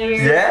 15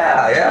 years.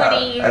 Yeah,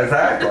 20 years.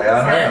 Exactly.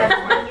 I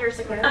know. 20 years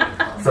ago.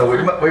 So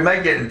we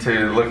may get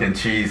into looking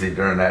cheesy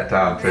during that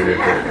time too.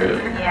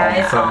 Yeah,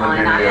 it's on.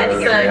 I had to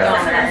get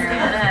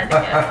it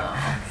on.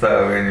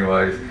 So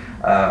anyways,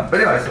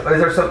 is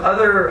there some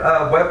other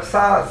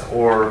websites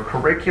or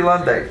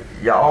curriculum that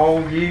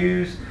y'all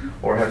use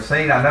or have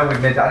seen. I know we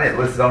mentioned, I didn't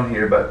list it on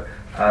here, but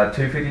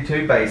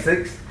 252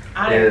 Basics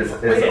is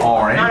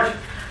orange.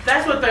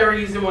 That's what they were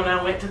using when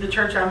I went to the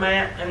church I'm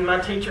at, and my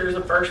teachers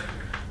the first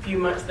few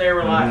months there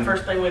were like,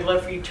 first thing we'd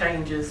love for you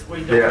changes.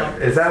 We don't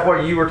like Is that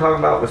what you were talking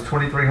about? Was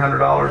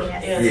 $2,300?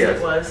 Yes,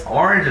 it was.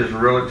 Orange is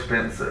real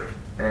expensive.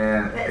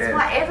 And that's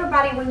why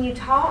everybody, when you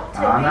talk to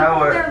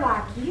people, they're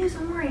like, use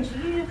orange.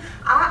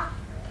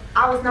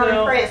 I was not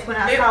impressed when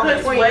I saw the $2,300.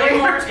 It puts way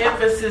more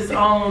emphasis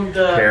on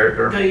the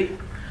character. It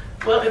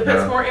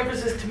puts more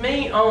emphasis to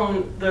me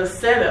on the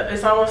setup.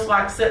 It's almost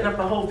like setting up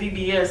a whole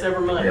VBS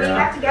every month. You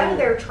have to go to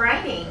their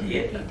training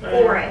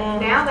for it.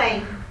 Now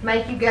they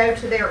make you go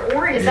to their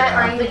orange. Is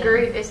that the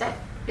group? Is that?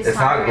 It's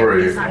not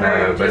group,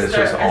 no, but it's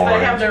just orange.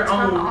 They have their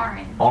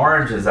own.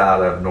 Orange is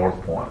out of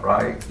North Point,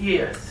 right?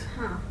 Yes.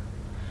 Huh.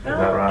 Is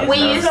that right? We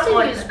used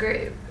to use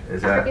group. I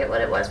forget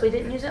what it was. We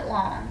didn't use it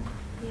long.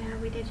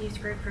 We did use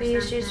group for we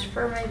used it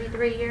for maybe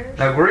 3 years.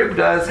 Now group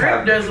does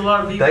a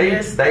lot of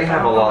VBS. They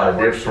have a lot of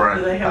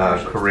different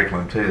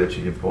curriculum too that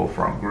you can pull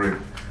from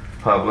group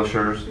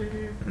publishers.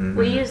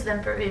 We used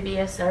them for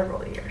VBS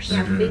several years.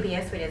 Yeah, for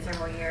VBS we did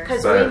several years.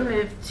 Because we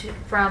moved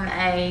from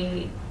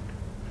a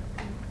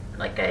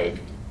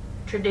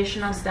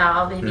traditional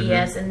style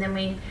VBS, and then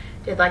we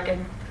did like a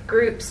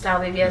group style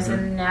VBS,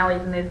 and now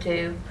we've moved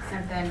to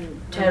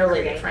something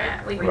totally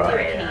different. We do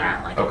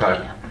camp, like a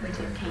camp. We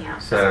do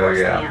camp.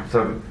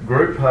 So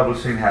group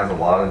publishing has a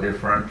lot of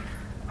different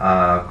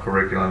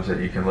curriculums that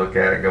you can look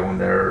at. Go on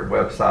their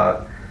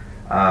website.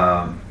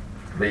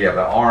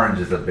 But orange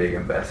is a big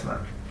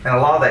investment, and a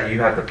lot of that you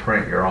have to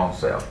print your own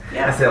self.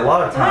 And see, a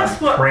lot of times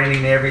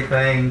printing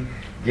everything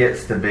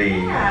gets to be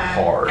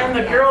hard. And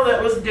the girl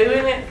that was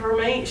doing it for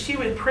me, she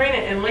would print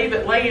it and leave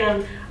it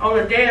laying on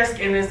a desk,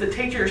 and as the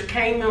teachers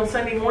came on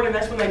Sunday morning,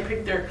 that's when they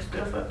picked their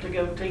stuff up to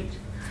go teach.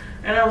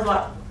 And I was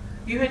like,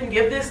 you didn't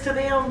give this to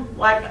them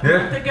like a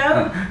month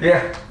ago?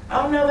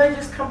 Oh no, they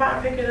just come by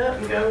and pick it up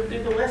and go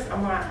do the lesson.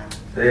 I'm like,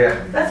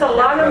 that's a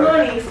lot of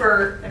money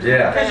for,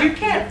 because you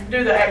can't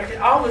do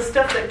all the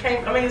stuff that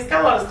came, I mean, it's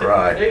got a lot of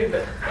stuff to do,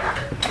 but.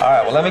 All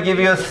right, well, let me give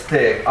you a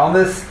stick. On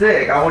this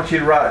stick, I want you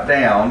to write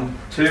down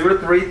 2 or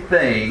 3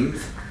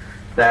 things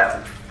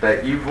that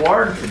you've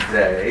learned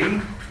today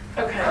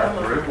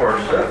through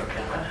worship.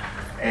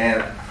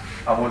 And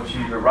I want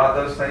you to write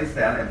those things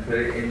down and put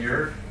it in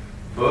your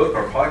book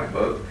or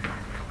pocketbook.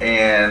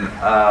 And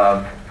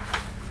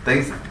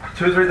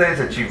 2 or 3 things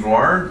that you've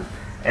learned,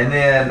 and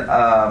then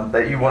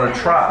that you want to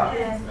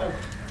try.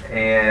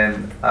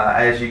 And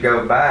as you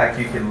go back,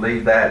 you can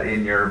leave that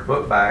in your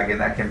book bag, and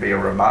that can be a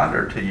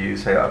reminder to you.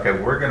 Say, okay,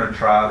 we're going to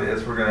try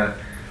this.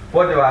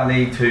 What do I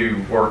need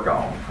to work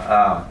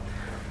on?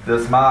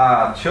 Does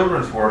my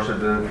children's worship,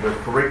 the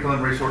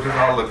curriculum resources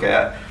I look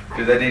at,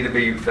 do I need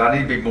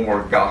to be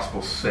more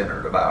gospel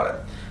centered about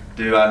it?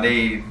 Do I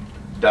need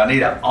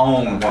to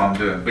own what I'm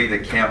doing? Be the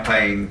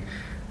campaign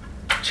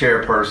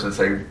chairperson,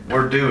 say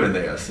we're doing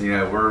this.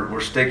 We're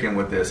sticking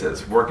with this.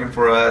 It's working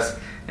for us,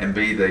 and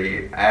be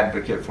the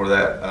advocate for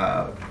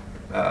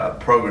that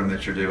program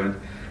that you're doing.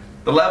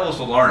 The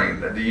levels of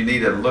learning. Do you need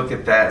to look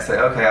at that and say,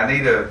 okay, I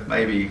need to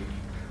maybe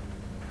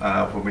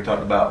when we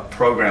talked about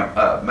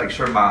program make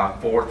sure my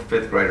 4th,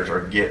 5th graders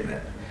are getting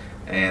it,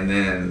 and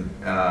then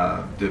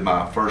do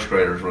my 1st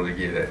graders really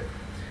get it?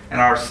 And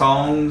our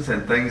songs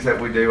and things that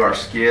we do, our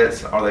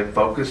skits, are they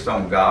focused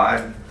on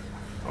God?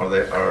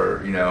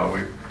 Are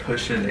we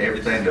pushing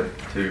everything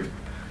to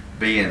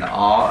be in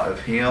awe of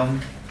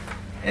Him?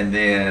 And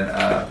then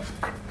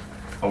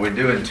are we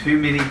doing too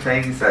many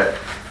things that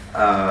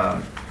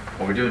are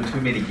we doing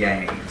too many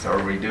games?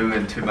 Are we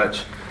doing too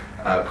much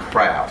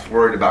crafts?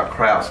 Worried about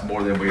crafts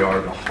more than we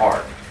are the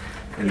heart?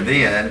 And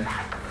then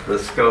the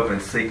scope and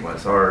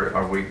sequence.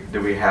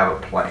 Do we have a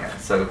plan?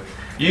 So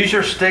use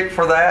your stick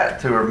for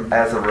that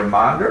as a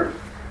reminder.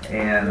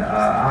 And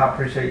I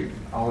appreciate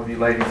all of you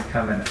ladies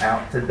coming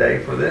out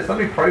today for this. Let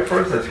me pray for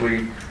us as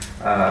we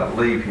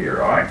leave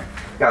here. All right.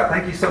 God,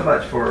 thank you so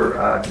much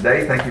for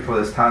today. Thank you for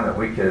this time that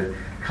we could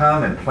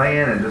come and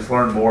plan and just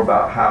learn more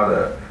about how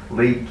to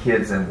lead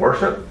kids in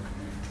worship.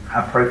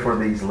 I pray for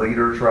these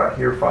leaders right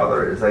here,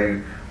 Father, as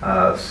they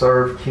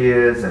serve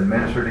kids and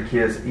minister to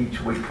kids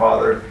each week,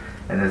 Father,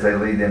 and as they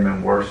lead them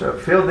in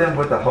worship. Fill them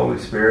with the Holy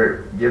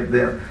Spirit. Give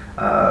them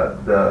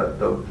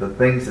the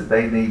things that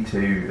they need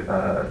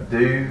to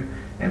do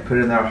and put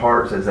in their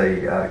hearts as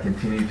they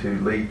continue to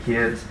lead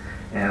kids.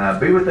 And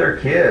be with their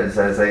kids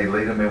as they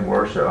lead them in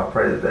worship. I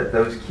pray that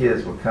those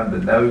kids would come to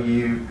know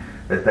you,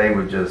 that they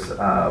would just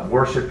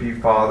worship you,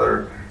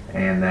 Father,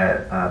 and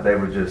that they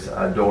would just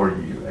adore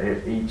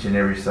you each and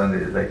every Sunday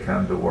that they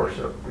come to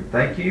worship. We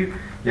thank you.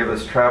 Give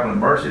us traveling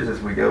mercies as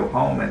we go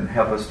home, and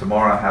help us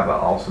tomorrow have an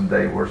awesome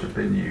day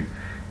worshiping you.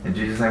 In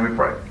Jesus' name we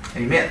pray.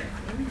 Amen.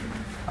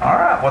 All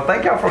right. Well,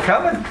 thank y'all for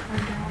coming.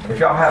 If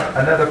y'all have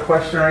another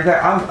question or anything,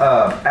 I'm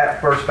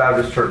at First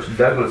Baptist Church,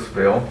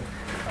 Douglasville.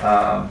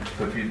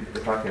 So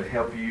if I could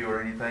help you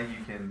or anything,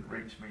 you can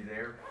reach me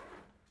there.